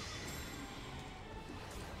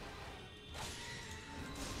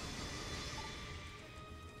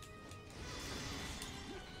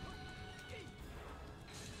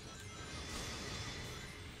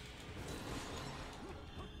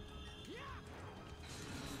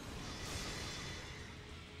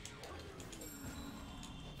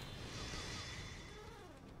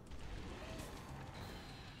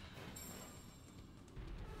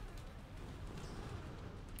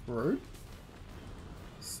 Rude.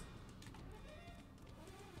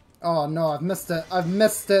 Oh no, I've missed it. I've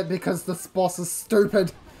missed it because this boss is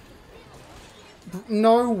stupid.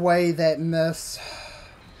 No way that miss.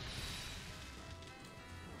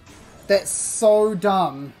 That's so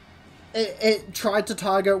dumb. It tried to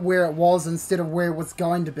target where it was instead of where it was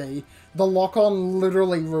going to be. The lock-on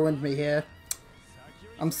literally ruined me here.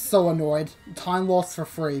 I'm so annoyed. Time lost for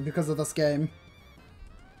free because of this game.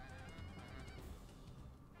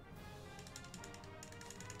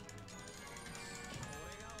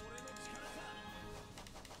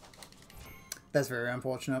 That's very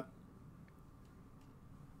unfortunate.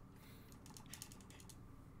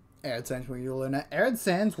 Arid Sands, when you learn it. Arid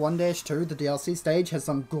Sands 1-2, the DLC stage, has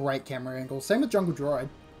some great camera angles. Same with Jungle Droid.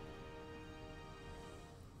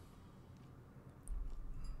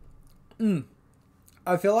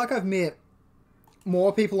 I feel like I've met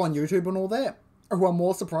more people on YouTube and all that who are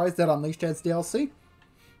more surprised that Unleashed has DLC,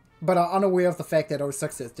 but are unaware of the fact that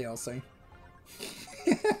 06 has DLC.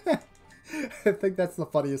 I think that's the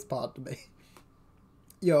funniest part to me.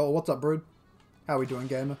 Yo, what's up, Brood? How we doing,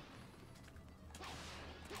 gamer?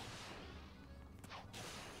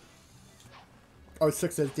 Oh,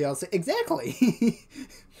 06 has DLC. Exactly!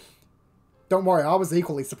 Don't worry, I was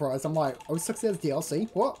equally surprised. I'm like, 06 has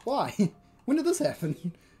DLC? What? Why? When did this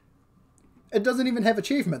happen? It doesn't even have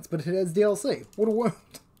achievements, but it has DLC. What a world.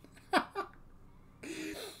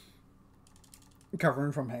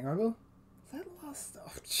 Recovering from hangover? Is that last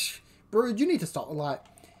stuff? Bro, you need to stop. Like,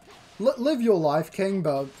 live your life, King,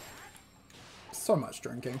 but so much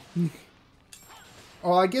drinking.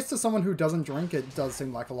 Oh, I guess to someone who doesn't drink, it does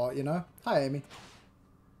seem like a lot, you know? Hi, Amy.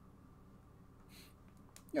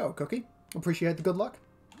 Yo, Cookie. Appreciate the good luck.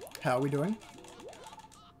 How are we doing?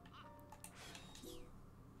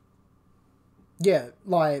 Yeah,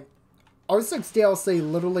 like, 06 DLC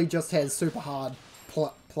literally just has super hard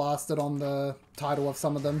plastered on the title of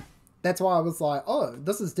some of them. That's why I was like, oh,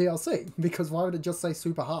 this is DLC, because why would it just say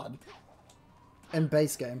super hard in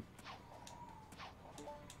base game?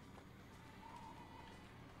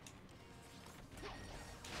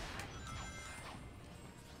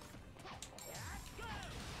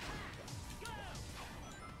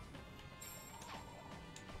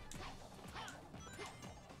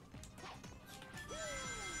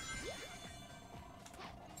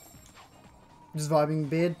 Just vibing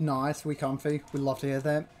bed, nice, we comfy, we love to hear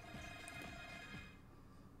that.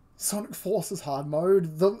 Sonic Forces hard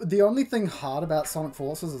mode. The only thing hard about Sonic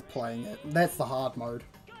Forces is playing it. That's the hard mode.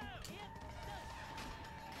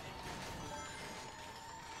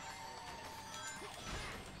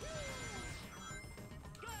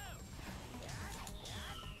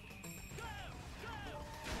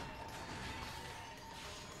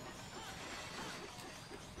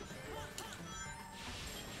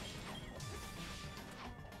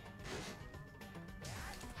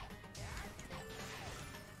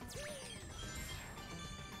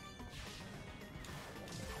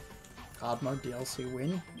 Hard mode DLC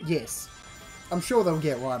win? Yes. I'm sure they'll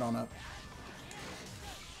get right on it.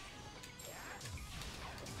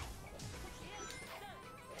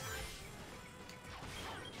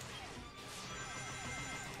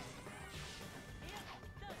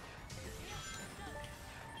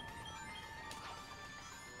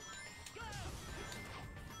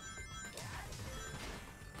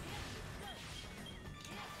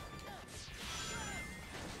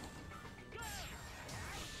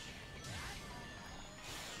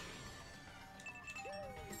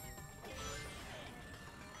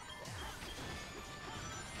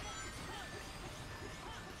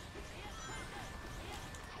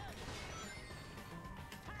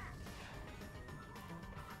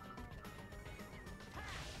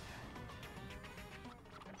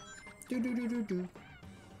 Do.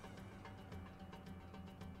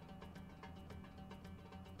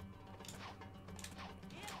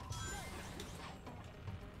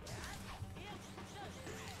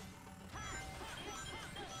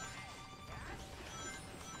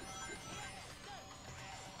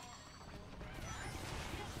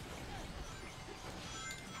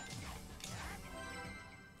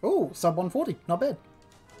 Oh, sub 140, not bad.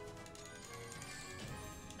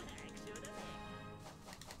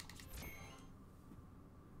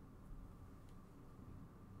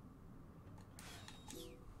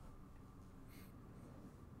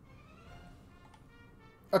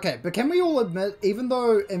 Okay, but can we all admit, even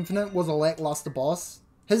though Infinite was a lackluster boss,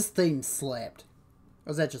 his theme slapped?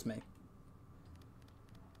 Or is that just me?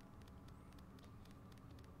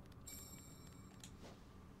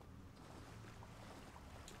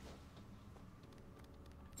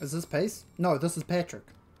 Is this Pace? No, this is Patrick.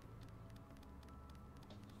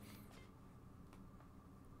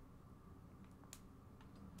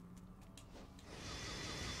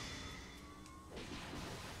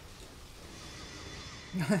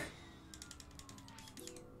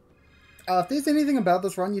 If there's anything about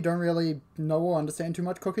this run you don't really know or understand too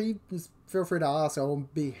much, Cookie, just feel free to ask. I'll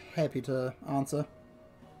be happy to answer.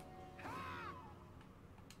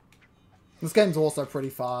 This game's also pretty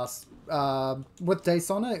fast. With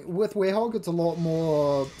Daysonic, with Werehog, it's a lot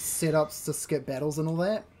more setups to skip battles and all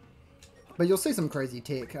that. But you'll see some crazy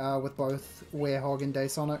tech with both Werehog and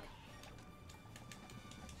Daysonic.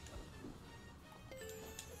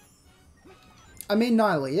 I mean,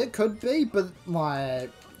 Niley, it could be, but like,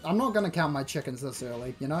 I'm not going to count my chickens this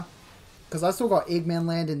early, you know? Because I still got Eggman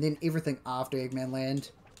Land and then everything after Eggman Land.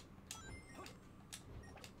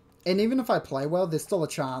 And even if I play well, there's still a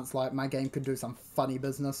chance, like, my game could do some funny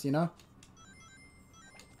business, you know?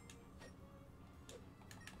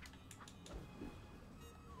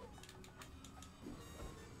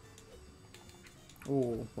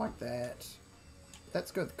 Oh, like that.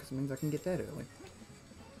 That's good, because it means I can get that early.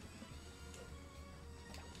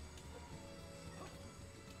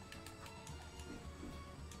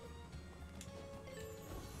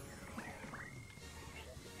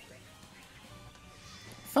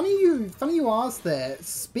 Funny you asked that.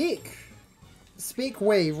 Spec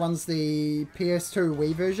Wii runs the PS2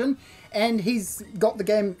 Wii version, and he's got the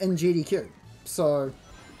game in GDQ, so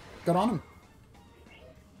good on him.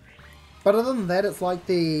 But other than that, it's like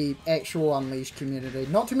the actual Unleashed community.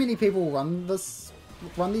 Not too many people run these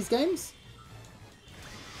games.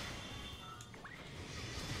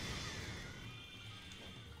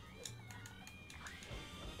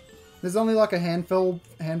 There's only like a handful,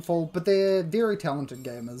 but they're very talented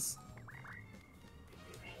gamers.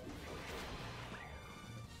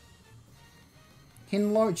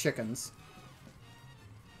 Henlo chickens.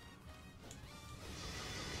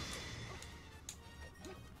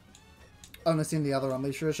 Only seen the other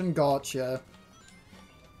Unleashed version. Gotcha.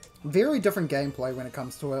 Very different gameplay when it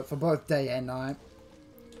comes to it for both day and night.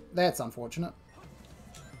 That's unfortunate.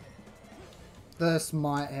 This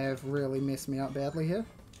might have really messed me up badly here.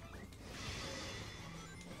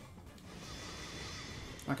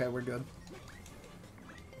 Okay, we're good.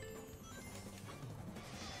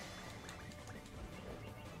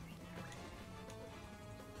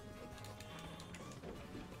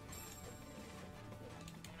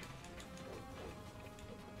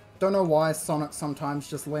 Don't know why Sonic sometimes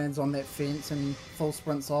just lands on that fence and full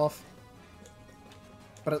sprints off.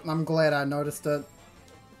 But I'm glad I noticed it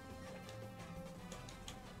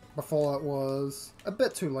before it was a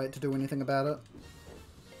bit too late to do anything about it.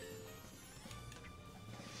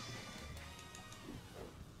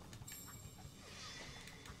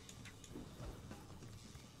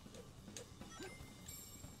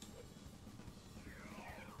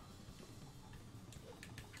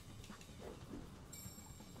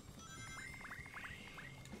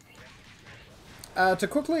 To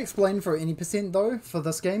quickly explain for any percent though, for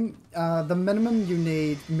this game, the minimum you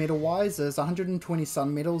need medal-wise is 120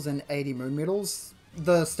 sun medals and 80 moon medals.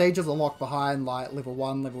 The stages are locked behind like level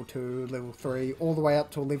 1, level 2, level 3, all the way up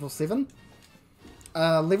to level 7.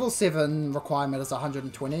 Level 7 requirement is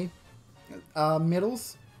 120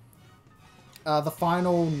 medals. The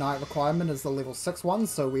final night requirement is the level 6 one,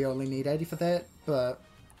 so we only need 80 for that, but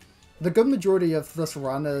the good majority of this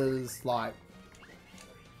run is like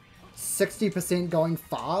 60% going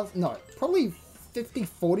fast. No, probably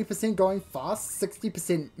 50-40% going fast,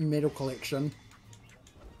 60% medal collection.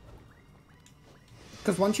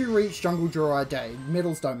 Because once you reach Jungle Juroi Day,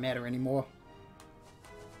 medals don't matter anymore.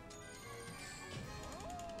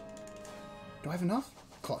 Do I have enough?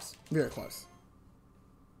 Close. Very close.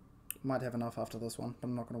 Might have enough after this one, but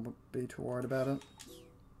I'm not going to be too worried about it.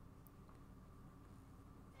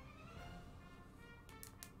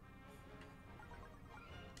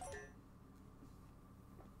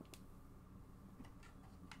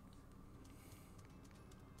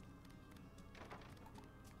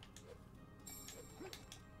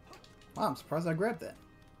 Wow, I'm surprised I grabbed that.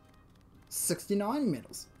 69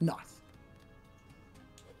 medals. Nice.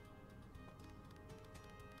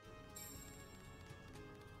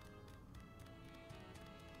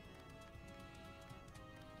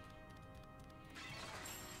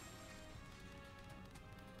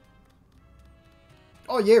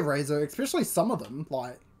 Oh yeah, Razor, especially some of them,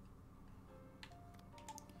 like...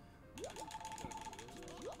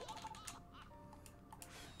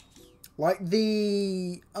 Like,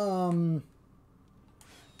 the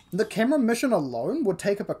camera mission alone would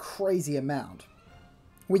take up a crazy amount.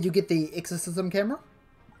 When you get the exorcism camera.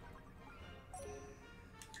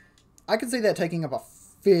 I can see that taking up a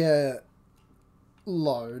fair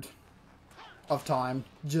load of time,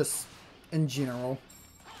 just in general.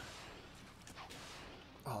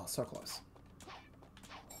 Oh, so close.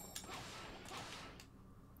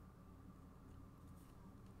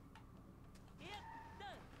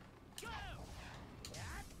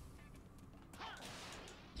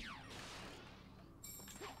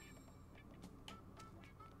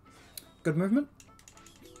 Good movement.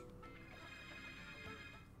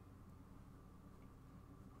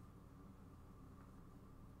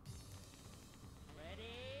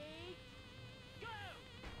 Ready, go!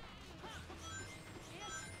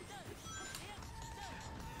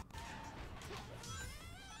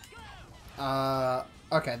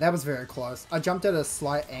 Okay, that was very close. I jumped at a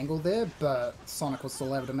slight angle there, but Sonic was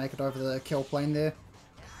still able to make it over the kill plane there.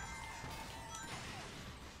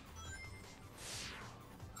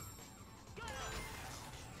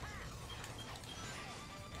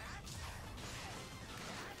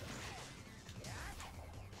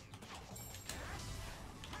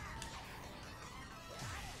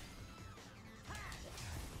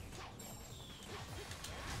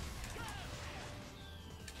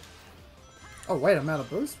 Oh wait, I'm out of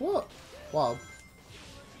boost? What? Wow.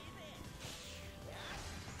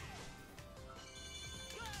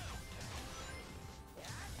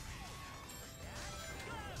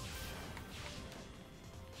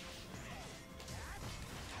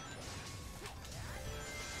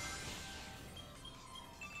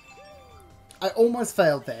 I almost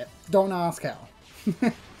failed that. Don't ask how.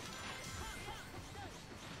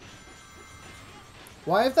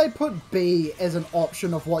 Why have they put B as an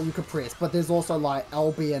option of what you could press, but there's also like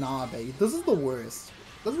LB and RB? This is the worst.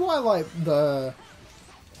 This is why I like the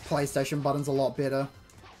PlayStation button's a lot better.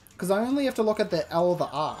 Because I only have to look at the L or the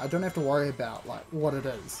R. I don't have to worry about like what it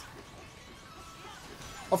is.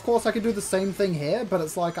 Of course I could do the same thing here, but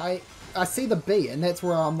it's like I see the B and that's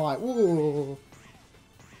where I'm like, ooh.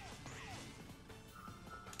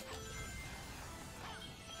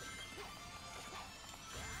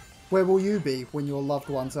 Where will you be when your loved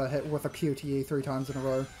ones are hit with a QTE 3 times in a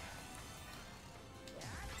row?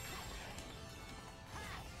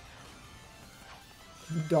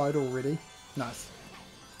 You died already? Nice.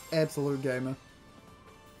 Absolute gamer.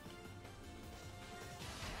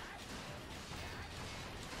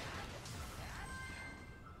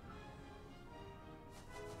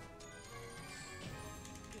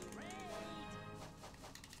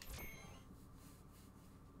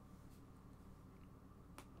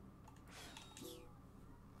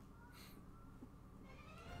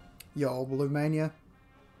 Yo, Blue Mania.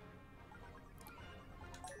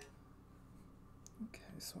 Okay,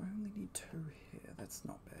 so I only need 2 here. That's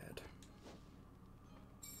not bad.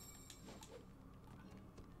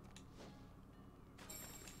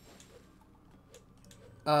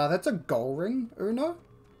 That's a goal ring, Uno?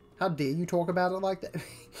 How dare you talk about it like that?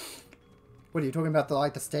 What are you talking about,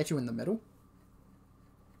 the statue in the middle?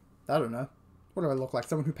 I don't know. What do I look like?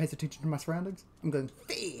 Someone who pays attention to my surroundings? I'm going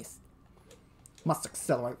fast. Must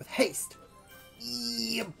accelerate with haste.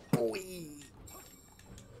 Yeah, boy.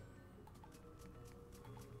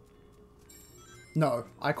 No,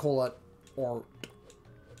 I call it art.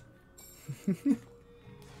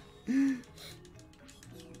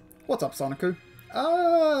 What's up, Sonicu?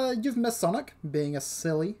 You've missed Sonic, being a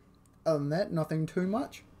silly. Other than that, nothing too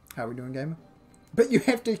much. How are we doing, gamer? But you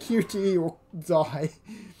have to QTE or die.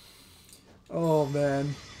 Oh,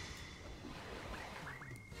 man.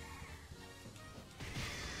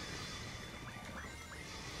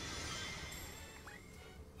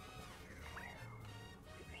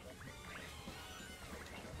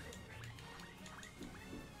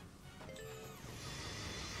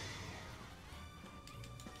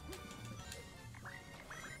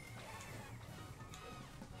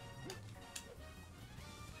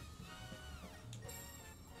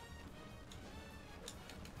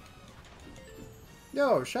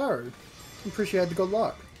 Yo, Sharu. Appreciate the good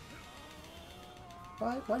luck.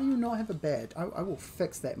 Why do you not have a bed? I will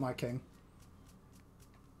fix that, my king.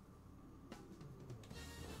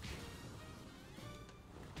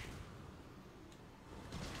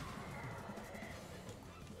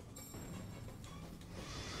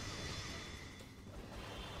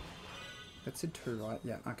 That said 2, right?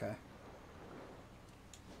 Yeah, okay.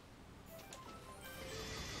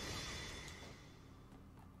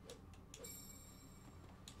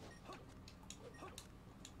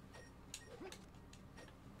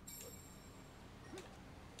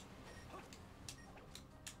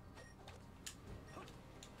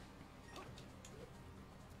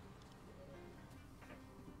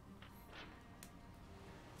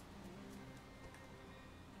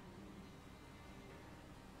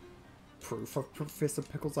 Proof of Professor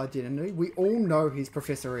Pickle's identity. We all know he's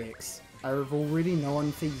Professor X. I've already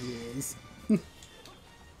known for years.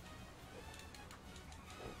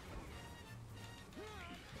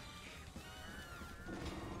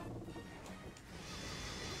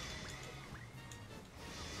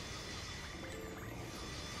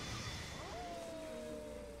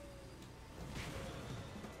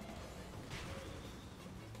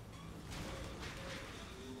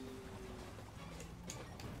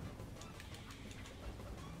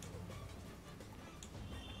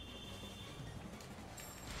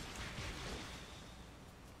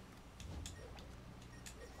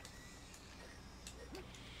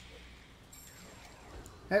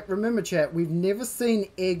 Hey, remember chat, we've never seen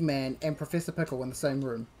Eggman and Professor Pickle in the same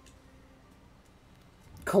room.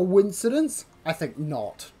 Coincidence? I think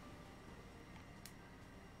not.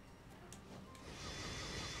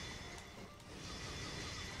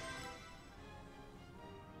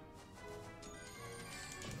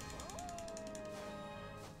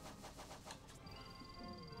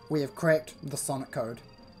 We have cracked the Sonic code.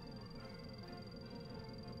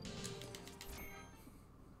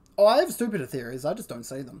 Oh, I have stupider theories, I just don't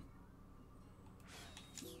say them.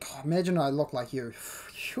 God, imagine I look like you.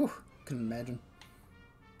 Phew, couldn't imagine.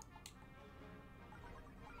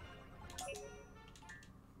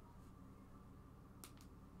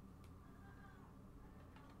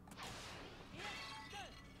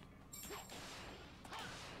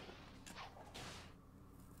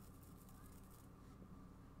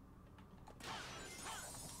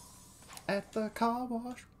 At the car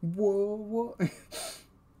wash. Whoa, whoa.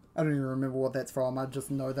 I don't even remember what that's from. I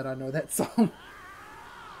just know that I know that song.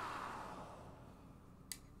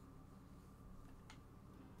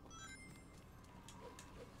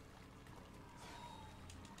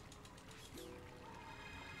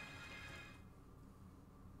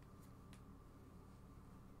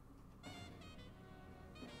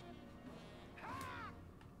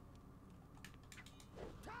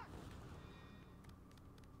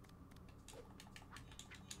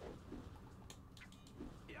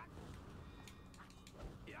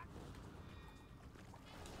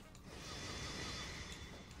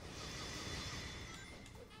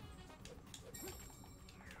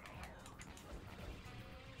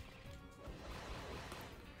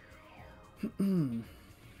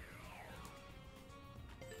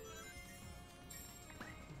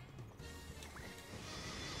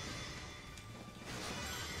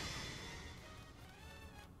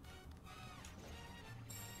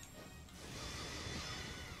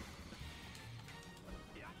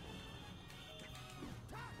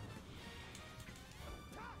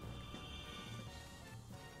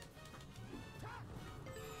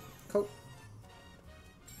 Cool.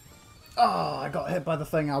 Oh, I got hit by the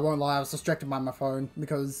thing. I won't lie, I was distracted by my phone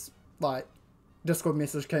because, like, Discord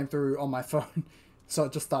message came through on my phone, so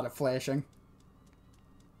it just started flashing.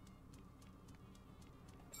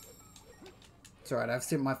 It's alright, I've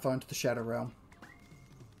sent my phone to the Shadow Realm.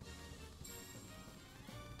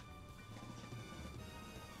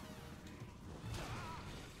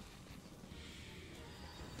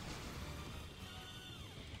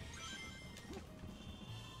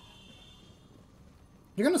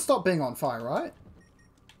 You're gonna stop being on fire, right?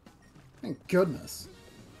 Thank goodness.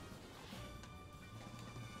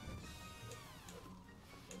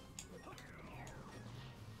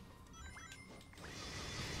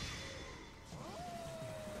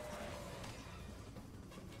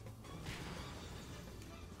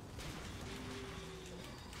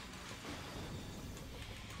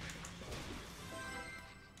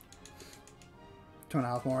 Two and a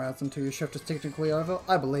half more hours until your shift is technically over.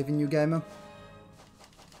 I believe in you, gamer.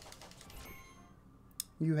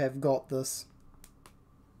 You have got this.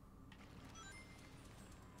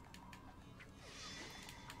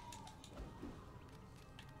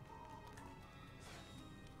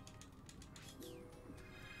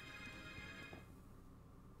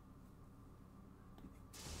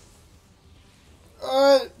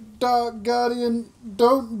 Alright, Dark Guardian,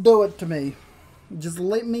 don't do it to me. Just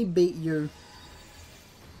let me beat you.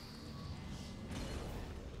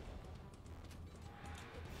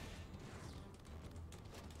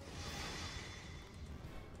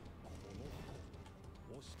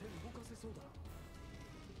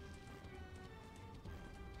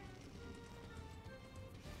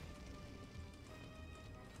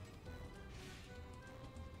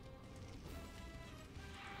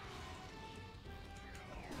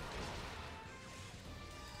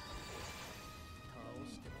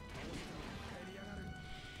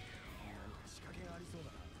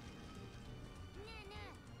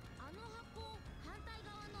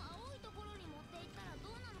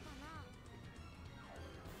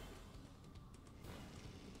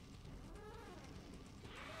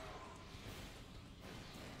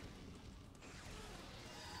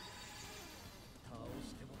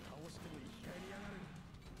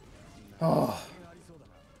 Oh.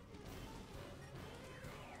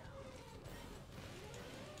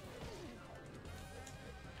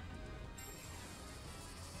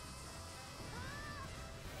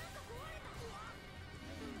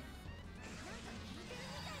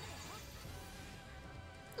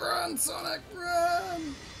 Run, Sonic,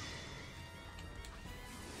 run!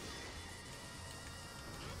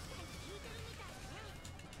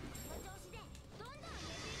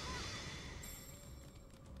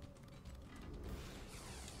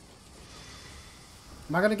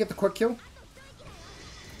 Am I gonna get the quick kill?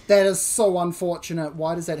 That is so unfortunate.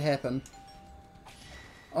 Why does that happen?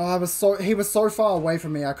 Oh, he was so far away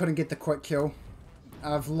from me, I couldn't get the quick kill.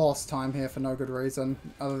 I've lost time here for no good reason,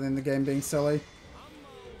 other than the game being silly.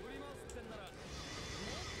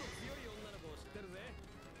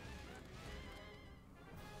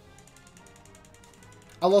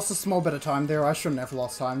 I lost a small bit of time there. I shouldn't have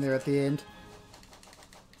lost time there at the end.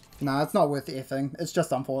 Nah, it's not worth effing. It's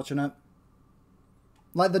just unfortunate.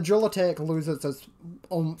 Like, the dual attack loses its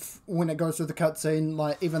oomph when it goes through the cutscene.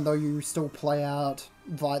 Like, even though you still play out,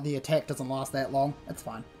 like, the attack doesn't last that long. It's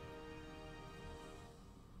fine.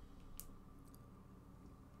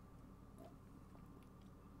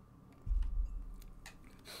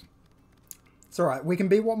 It's alright. We can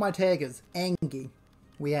be what my tag is. Angy.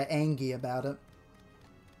 We are angy about it.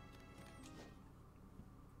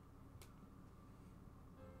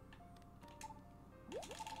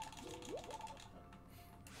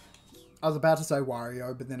 I was about to say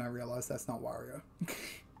Wario, but then I realized that's not Wario.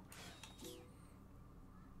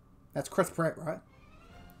 That's Chris Pratt, right?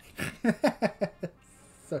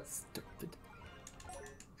 So stupid.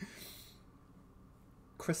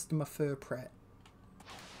 Christopher Pratt.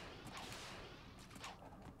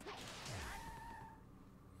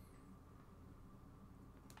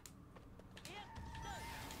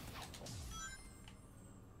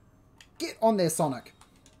 Get on there, Sonic.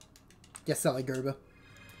 You silly goober.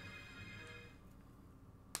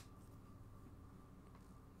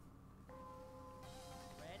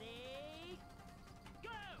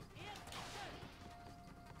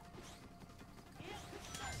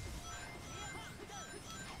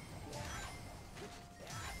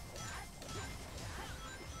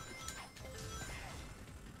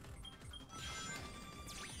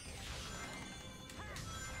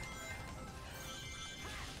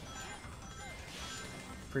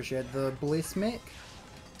 Appreciate the bliss mech.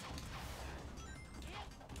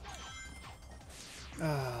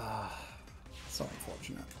 Ah, so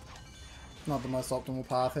unfortunate. Not the most optimal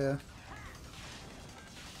path here.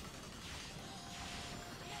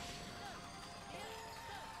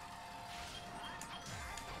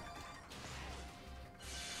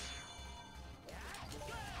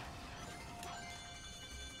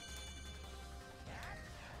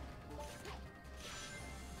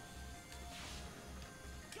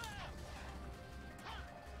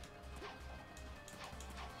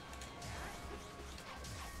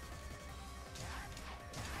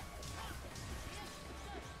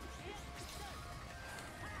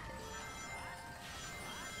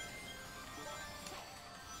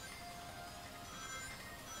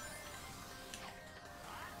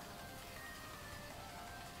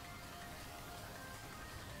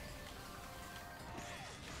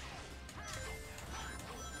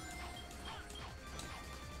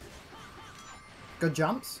 Good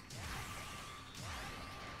jumps.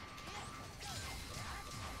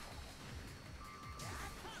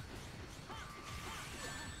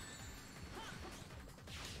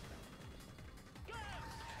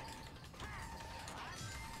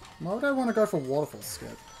 Why would I want to go for waterfall skip?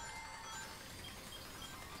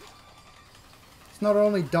 It's not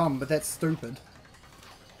only dumb, but that's stupid.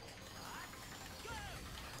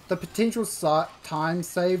 The potential time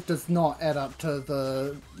save does not add up to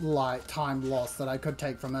the, like, time loss that I could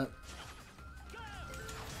take from it.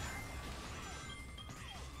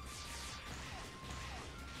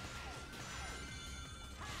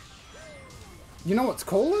 You know what's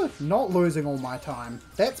cooler? Not losing all my time.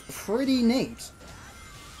 That's pretty neat.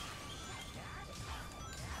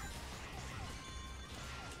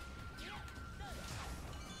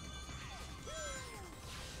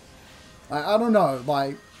 I don't know,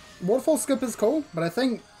 like, waterfall skip is cool, but I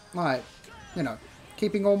think, like, you know,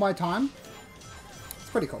 keeping all my time, it's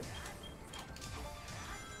pretty cool.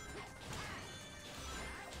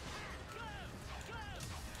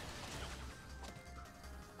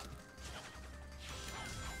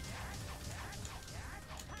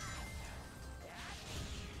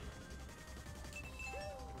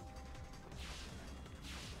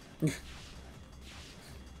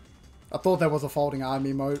 I thought there was a folding arm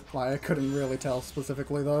emote, like I couldn't really tell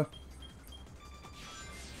specifically though.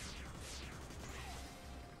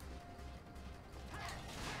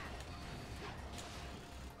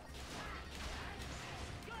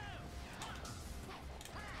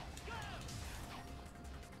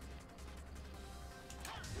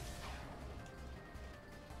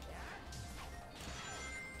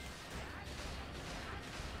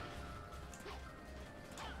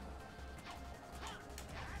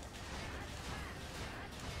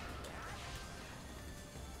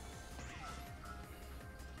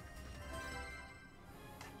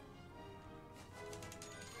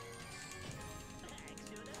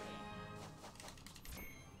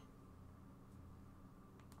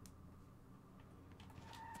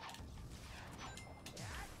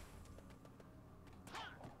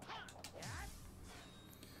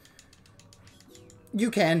 You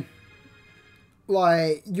can.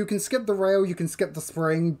 Like, you can skip the rail, you can skip the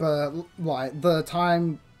spring, but, like, the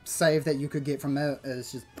time save that you could get from it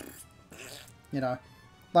is just, you know,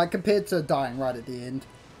 like, compared to dying right at the end.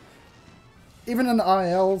 Even in the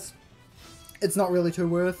ILs, it's not really too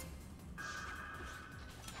worth.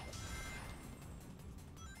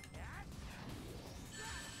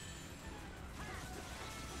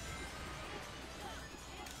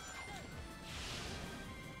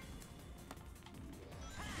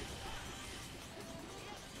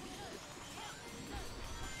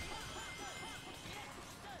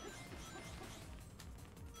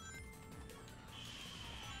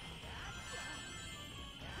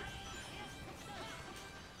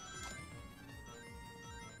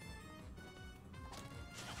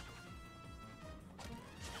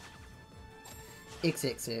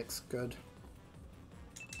 XXX, good.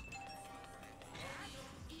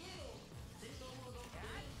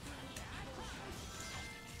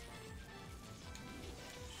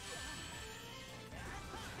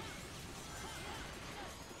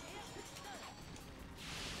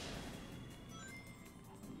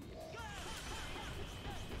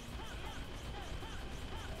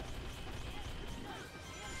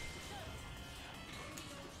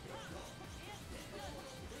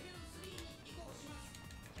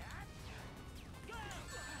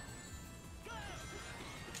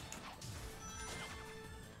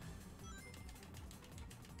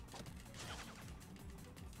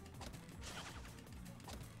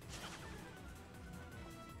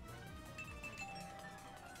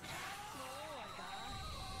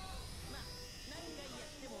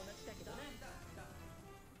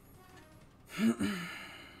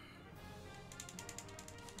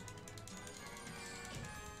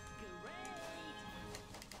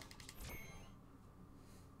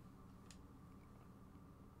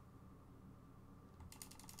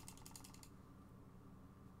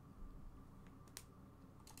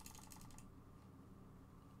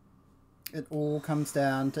 It all comes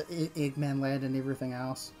down to Eggman Land and everything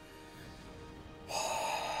else.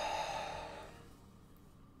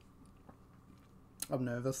 I'm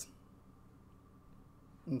nervous.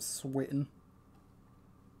 I'm sweating.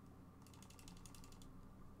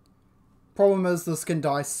 Problem is, this can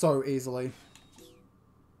die so easily.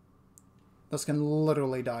 This can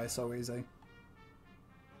literally die so easy.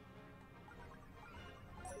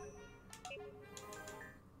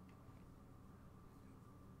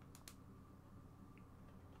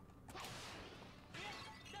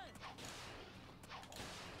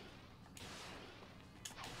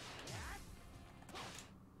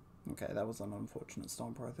 Okay, that was an unfortunate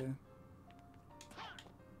stomp right there.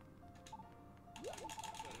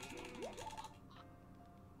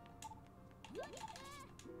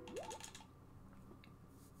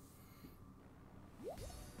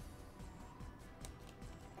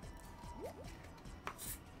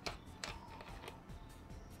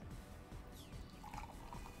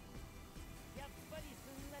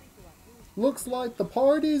 Looks like the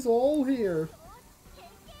party's all here.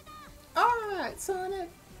 Alright, Sonic.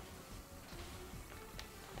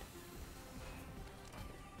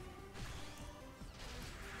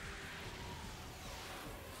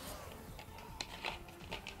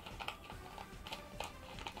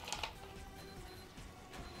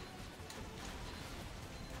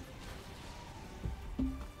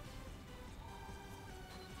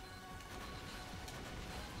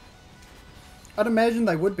 I'd imagine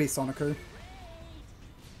they would be Sonicu.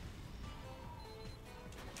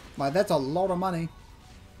 Like, that's a lot of money.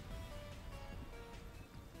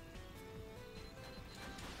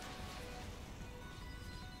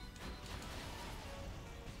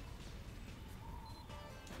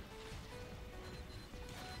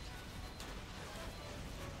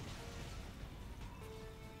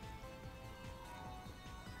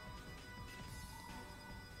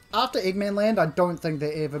 After Eggman Land, I don't think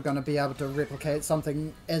they're ever going to be able to replicate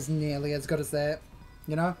something as nearly as good as that,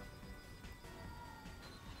 you know?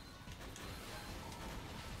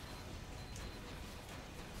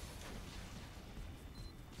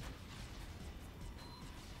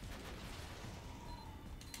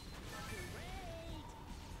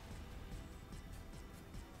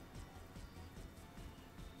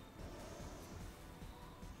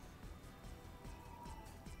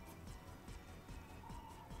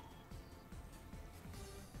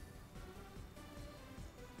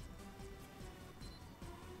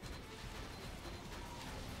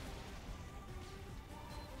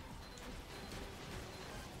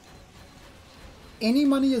 Any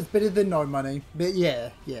money is better than no money, but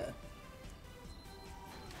yeah.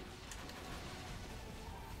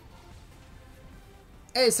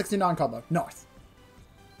 Hey, 69 combo, nice.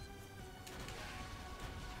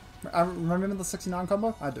 I remember the 69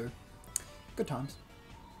 combo? I do. Good times.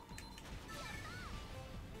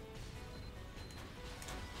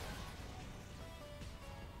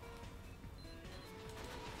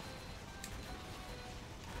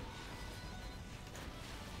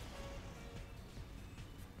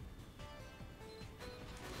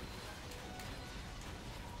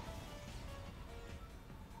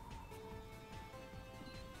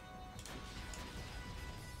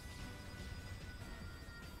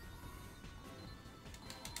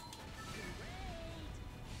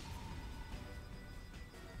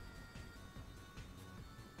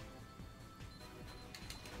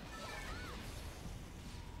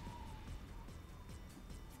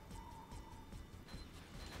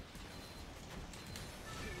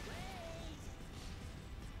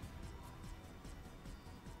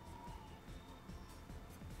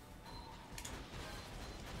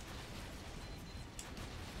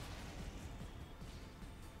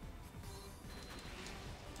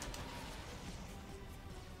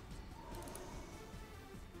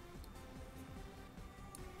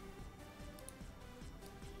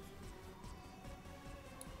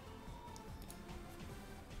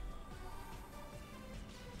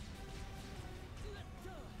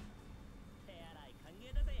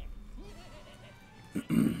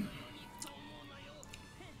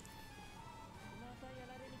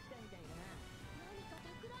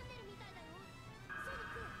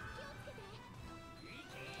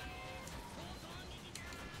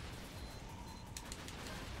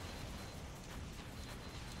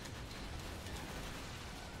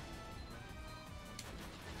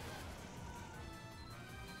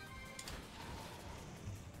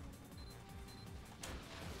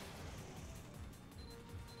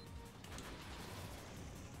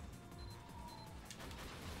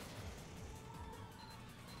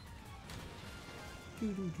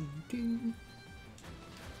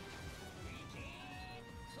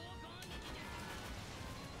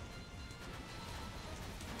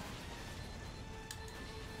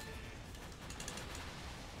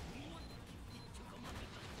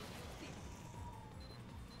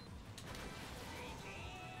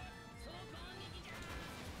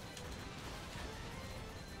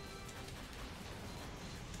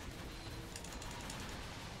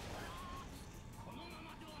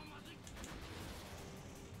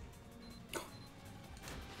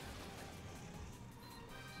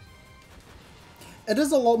 It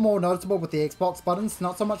is a lot more noticeable with the Xbox buttons,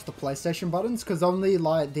 not so much the PlayStation buttons, because only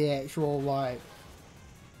like the actual like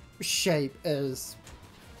shape is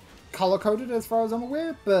color coded as far as I'm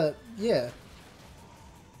aware, but yeah.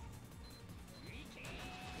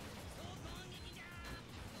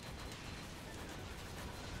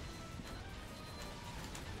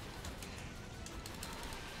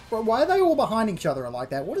 But why are they all behind each other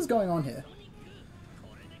like that? What is going on here?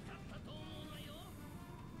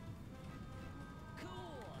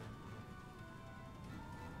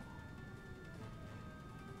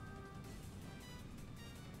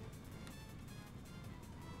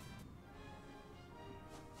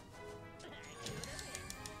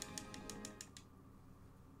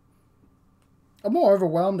 I'm more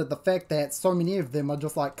overwhelmed at the fact that so many of them are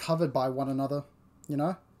just like covered by one another, you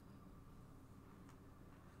know?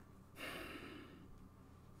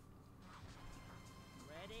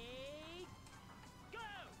 Ready? Go!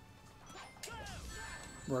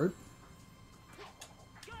 Rude.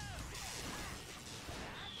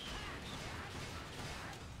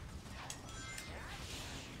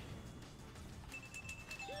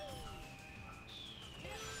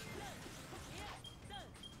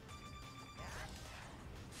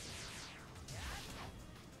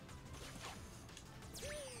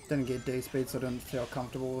 Didn't get D-speed, so I didn't feel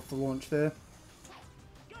comfortable with the launch there.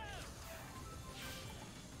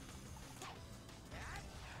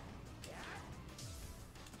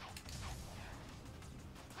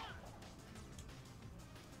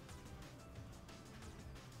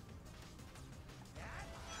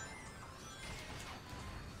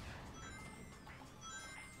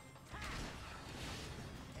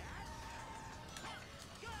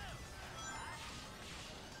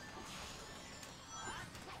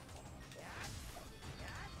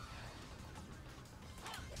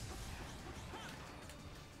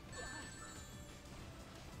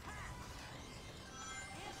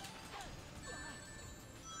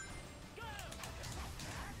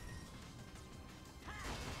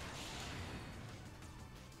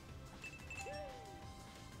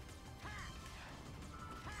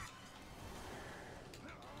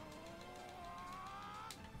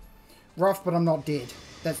 Rough, but I'm not dead.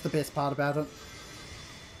 That's the best part about it.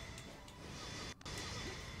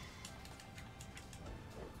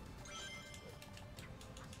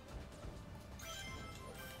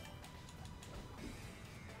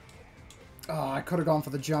 I could have gone for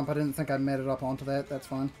the jump. I didn't think I made it up onto that. That's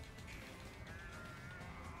fine.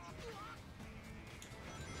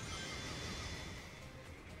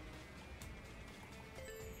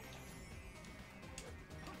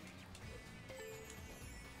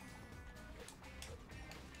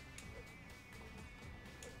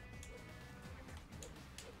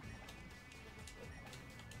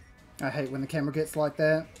 I hate when the camera gets like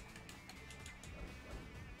that.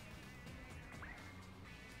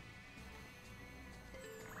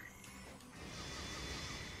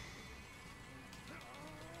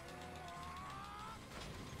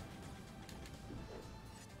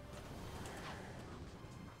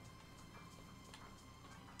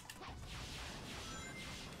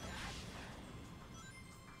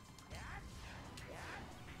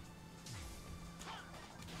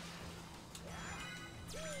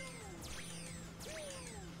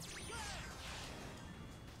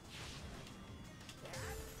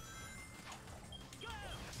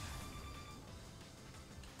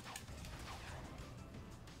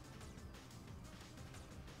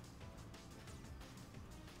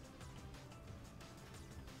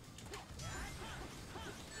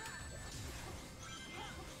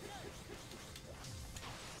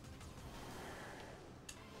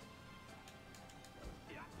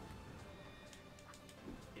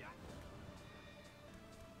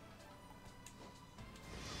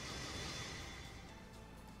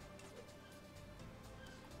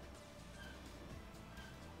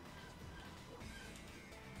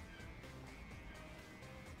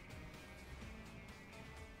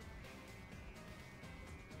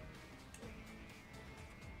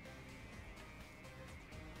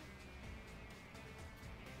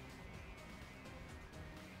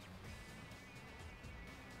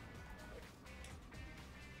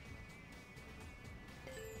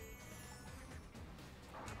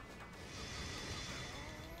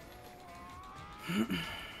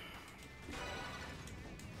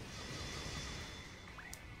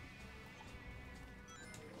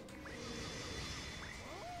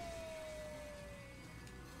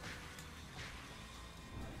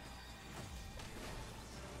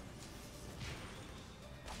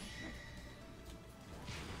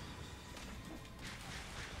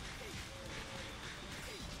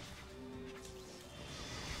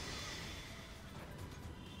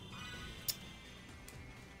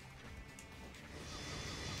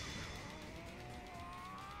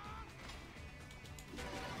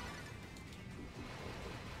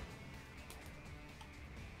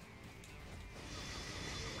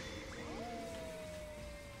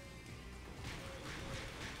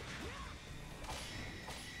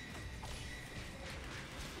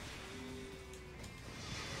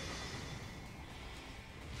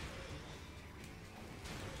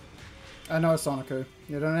 I know, Soniku.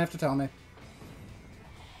 You don't have to tell me.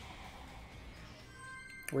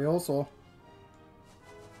 We all saw.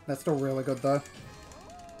 That's still really good, though.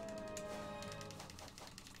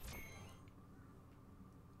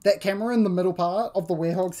 That camera in the middle part of the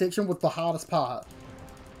Werehog section was the hardest part.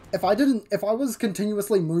 If I was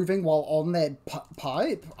continuously moving while on that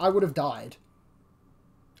pipe, I would have died.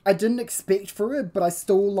 I didn't expect for it, but I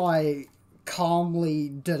still, like, calmly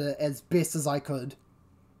did it as best as I could.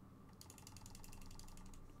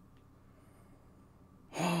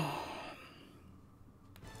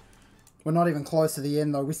 We're not even close to the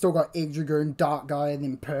end, though. We still got Egg Dragoon, Dark Guy, and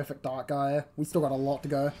then Perfect Dark Guy. We still got a lot to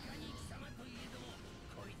go.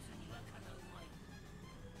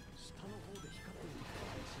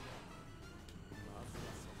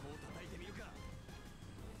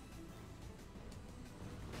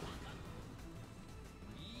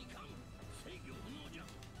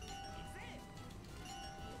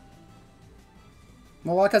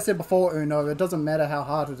 Well, like I said before, Uno, it doesn't matter how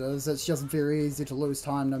hard it is, it's just very easy to lose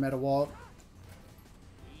time no matter what.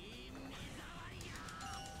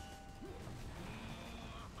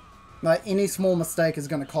 Like, any small mistake is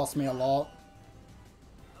going to cost me a lot.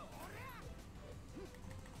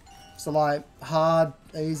 So, like, hard,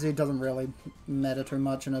 easy doesn't really matter too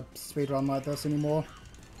much in a speedrun like this anymore.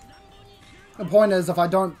 The point is, if I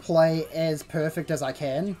don't play as perfect as I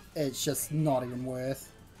can, it's just not even worth.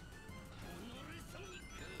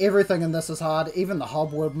 Everything in this is hard, even the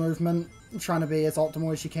hub word movement, trying to be as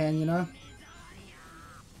optimal as you can, you know?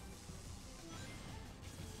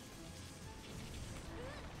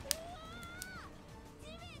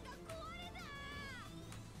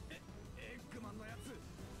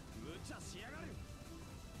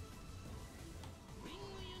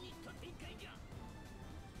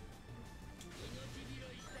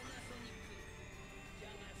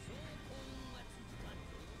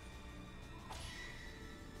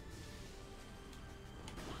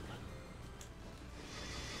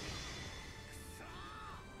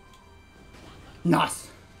 Nice!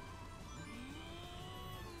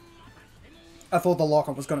 I thought the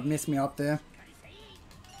lock-up was going to mess me up there.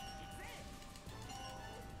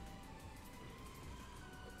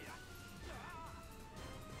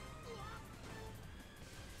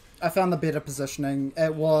 I found the better positioning.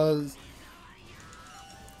 It was...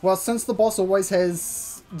 Well, since the boss always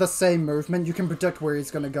has the same movement, you can predict where he's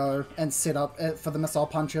going to go and set up it for the missile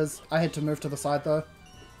punches. I had to move to the side though.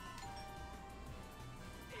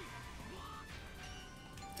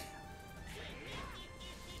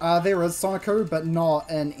 There is Soniku, but not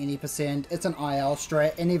in any percent. It's an IL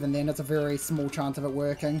strat, and even then it's a very small chance of it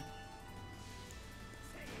working.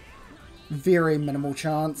 Very minimal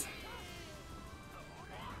chance.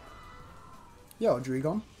 Yo,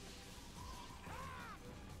 Dragon.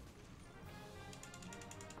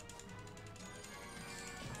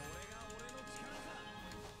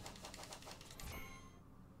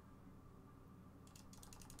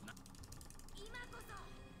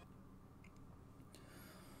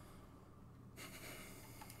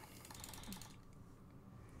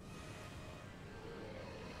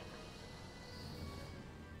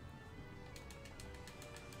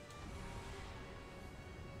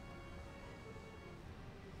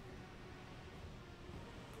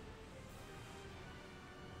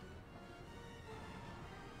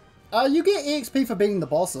 You get EXP for beating the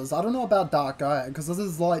bosses. I don't know about Dark Gaia, because this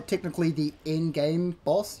is like technically the end-game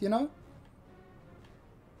boss, you know?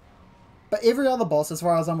 But every other boss, as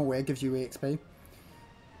far as I'm aware, gives you EXP.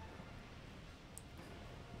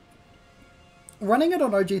 Running it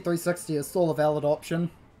on OG360 is still a valid option.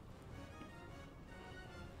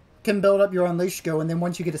 Can build up your Unleash skill, and then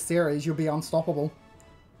once you get a series, you'll be unstoppable.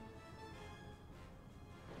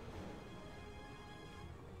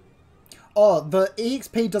 Oh, the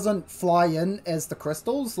EXP doesn't fly in as the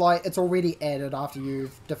crystals, like, it's already added after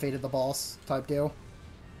you've defeated the boss, type deal.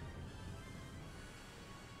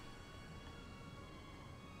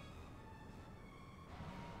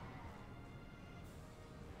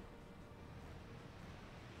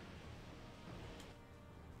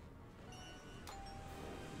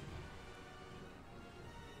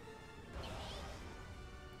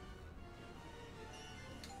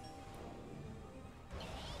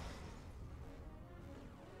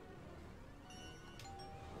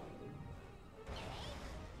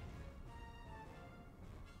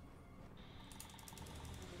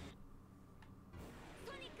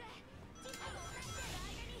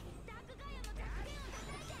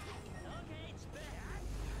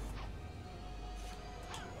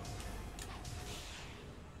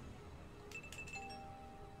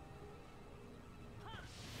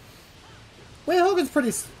 Werehoggen's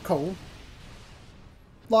pretty cool.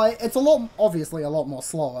 Like, it's obviously a lot more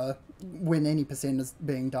slower when any percent is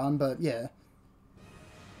being done, but yeah.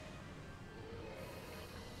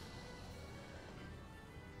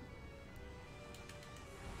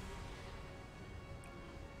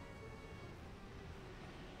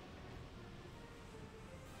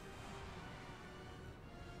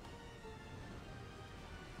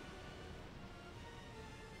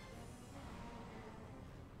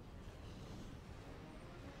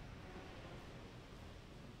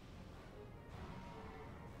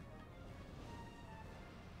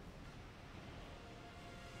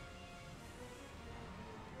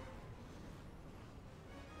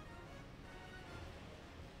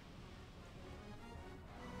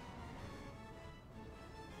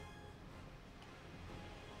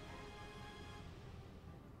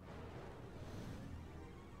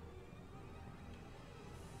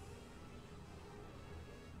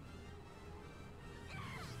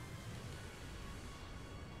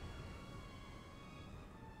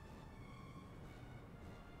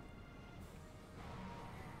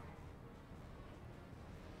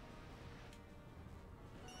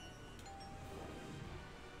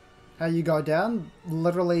 How you go down?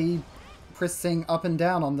 Literally pressing up and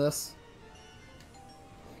down on this.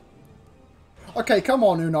 Okay, come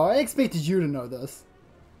on, Uno. I expected you to know this.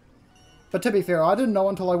 But to be fair, I didn't know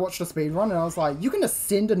until I watched a speedrun, and I was like, you can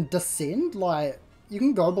ascend and descend? Like, you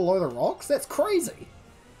can go below the rocks? That's crazy!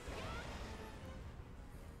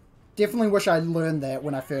 Definitely wish I learned that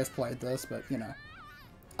when I first played this, but, you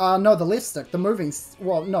know. No, the left stick. The moving...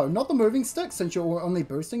 Well, no, not the moving stick, since you're only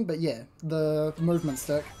boosting, but yeah, the movement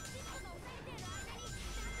stick.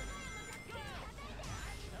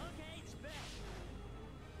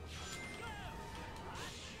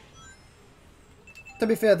 To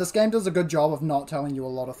be fair, this game does a good job of not telling you a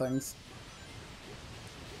lot of things.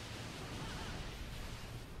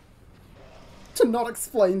 To not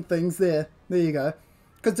explain things there. There you go.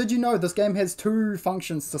 Because did you know this game has two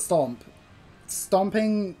functions to stomp?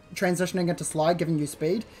 Stomping, transitioning into slide, giving you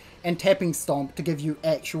speed, and tapping stomp to give you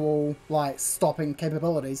actual, like, stopping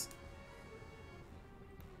capabilities.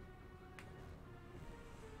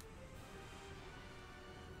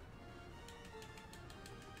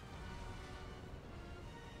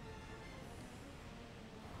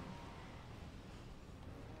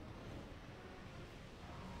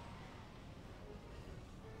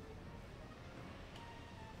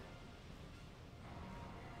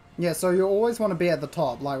 Yeah, so you always want to be at the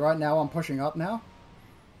top. Like right now I'm pushing up now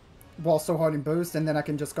while still holding boost, and then I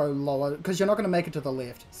can just go lower because you're not going to make it to the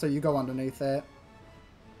left. So you go underneath that.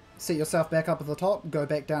 Set yourself back up at the top, go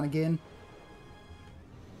back down again.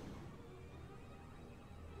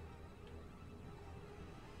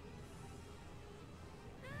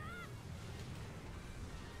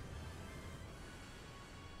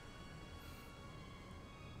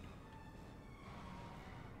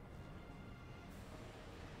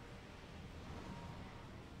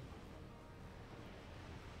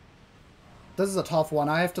 This is a tough one.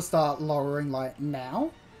 I have to start lowering like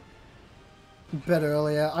now. A bit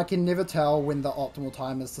earlier. I can never tell when the optimal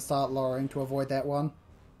time is to start lowering to avoid that one.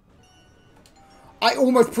 I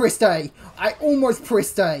almost pressed A! I almost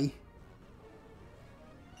pressed A!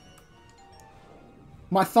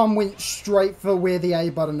 My thumb went straight for where the A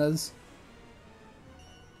button is.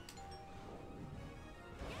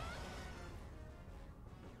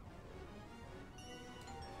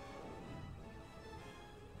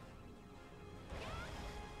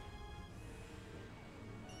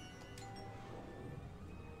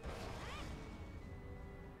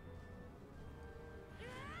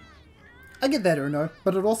 I get that, Uno,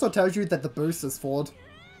 but it also tells you that the boost is forward.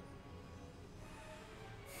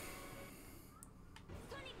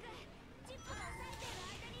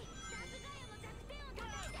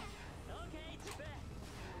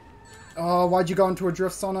 Oh, why'd you go into a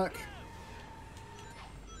drift, Sonic?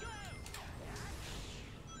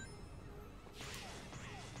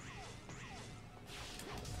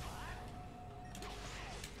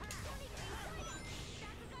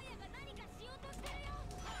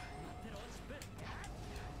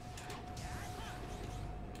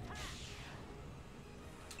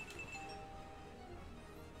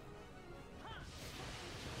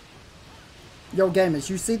 Yo, gamers,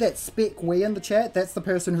 you see that Spec Wii in the chat? That's the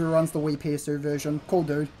person who runs the Wii PS2 version. Cool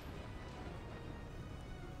dude.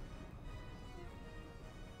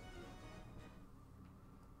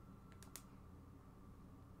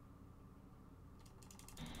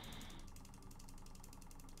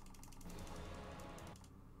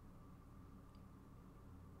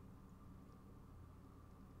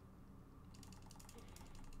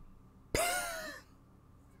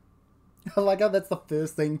 I like how that's the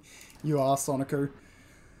first thing you ask, Sonicu.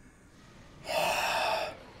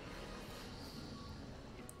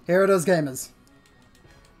 Here it is, gamers.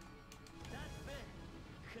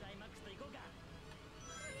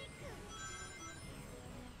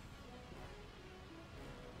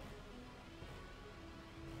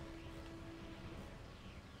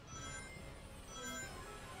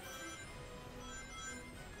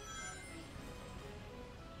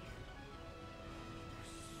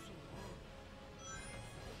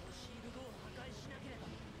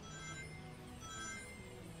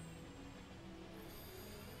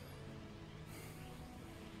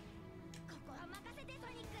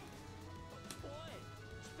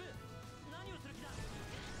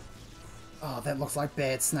 Oh, that looks like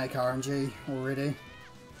bad Snake RNG already.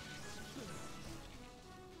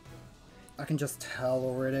 I can just tell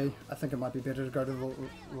already. I think it might be better to go to the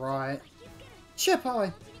right. Chip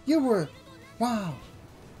Eye! You were! Wow!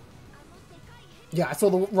 Yeah, I saw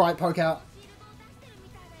the right poke out.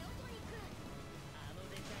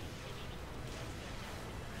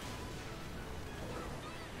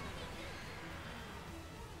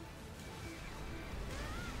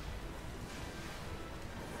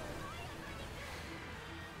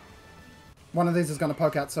 One of these is going to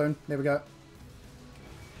poke out soon. There we go.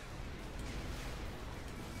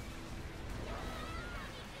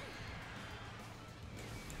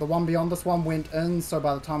 The one beyond this one went in, so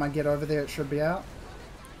by the time I get over there, it should be out.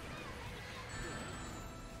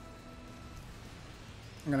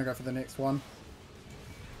 I'm going to go for the next one.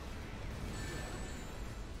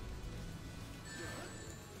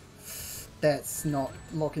 That's not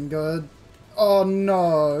looking good. Oh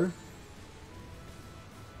no!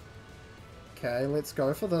 Okay, let's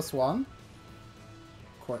go for this one.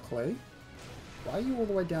 Quickly. Why are you all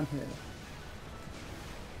the way down here?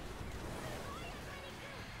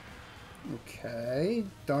 Okay,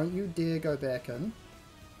 don't you dare go back in.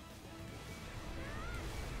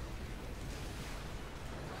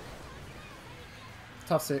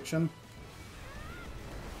 Tough section.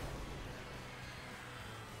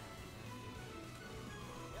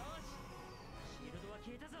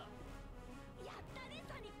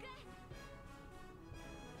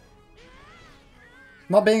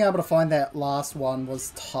 Not being able to find that last one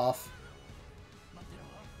was tough.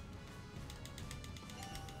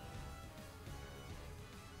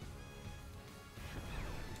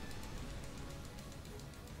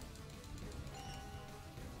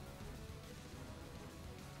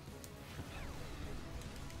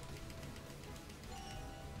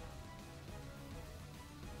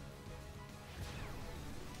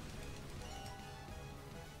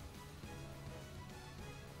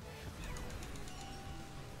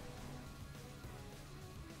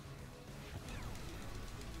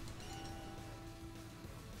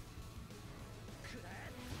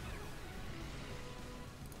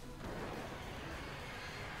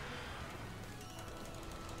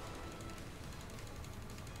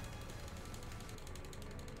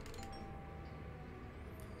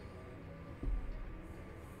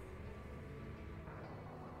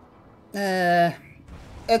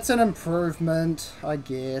 It's an improvement, I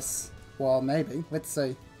guess. Well, maybe. Let's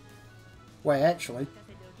see. Wait, actually.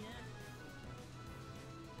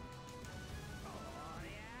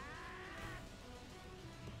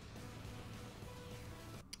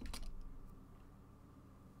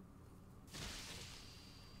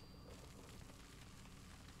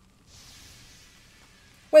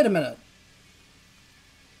 Wait a minute.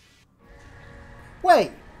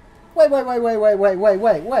 Wait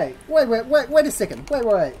a second.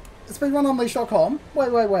 Wait. Speedrununleashed.com.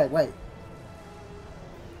 Wait. Wait,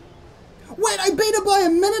 I beat it by a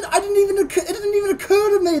minute? It didn't even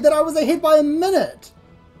occur to me that I was ahead by a minute.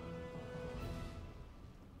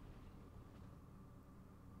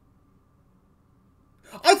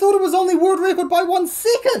 I thought it was only world record by 1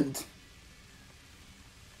 second.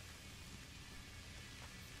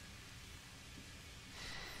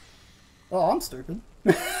 Oh, I'm stupid.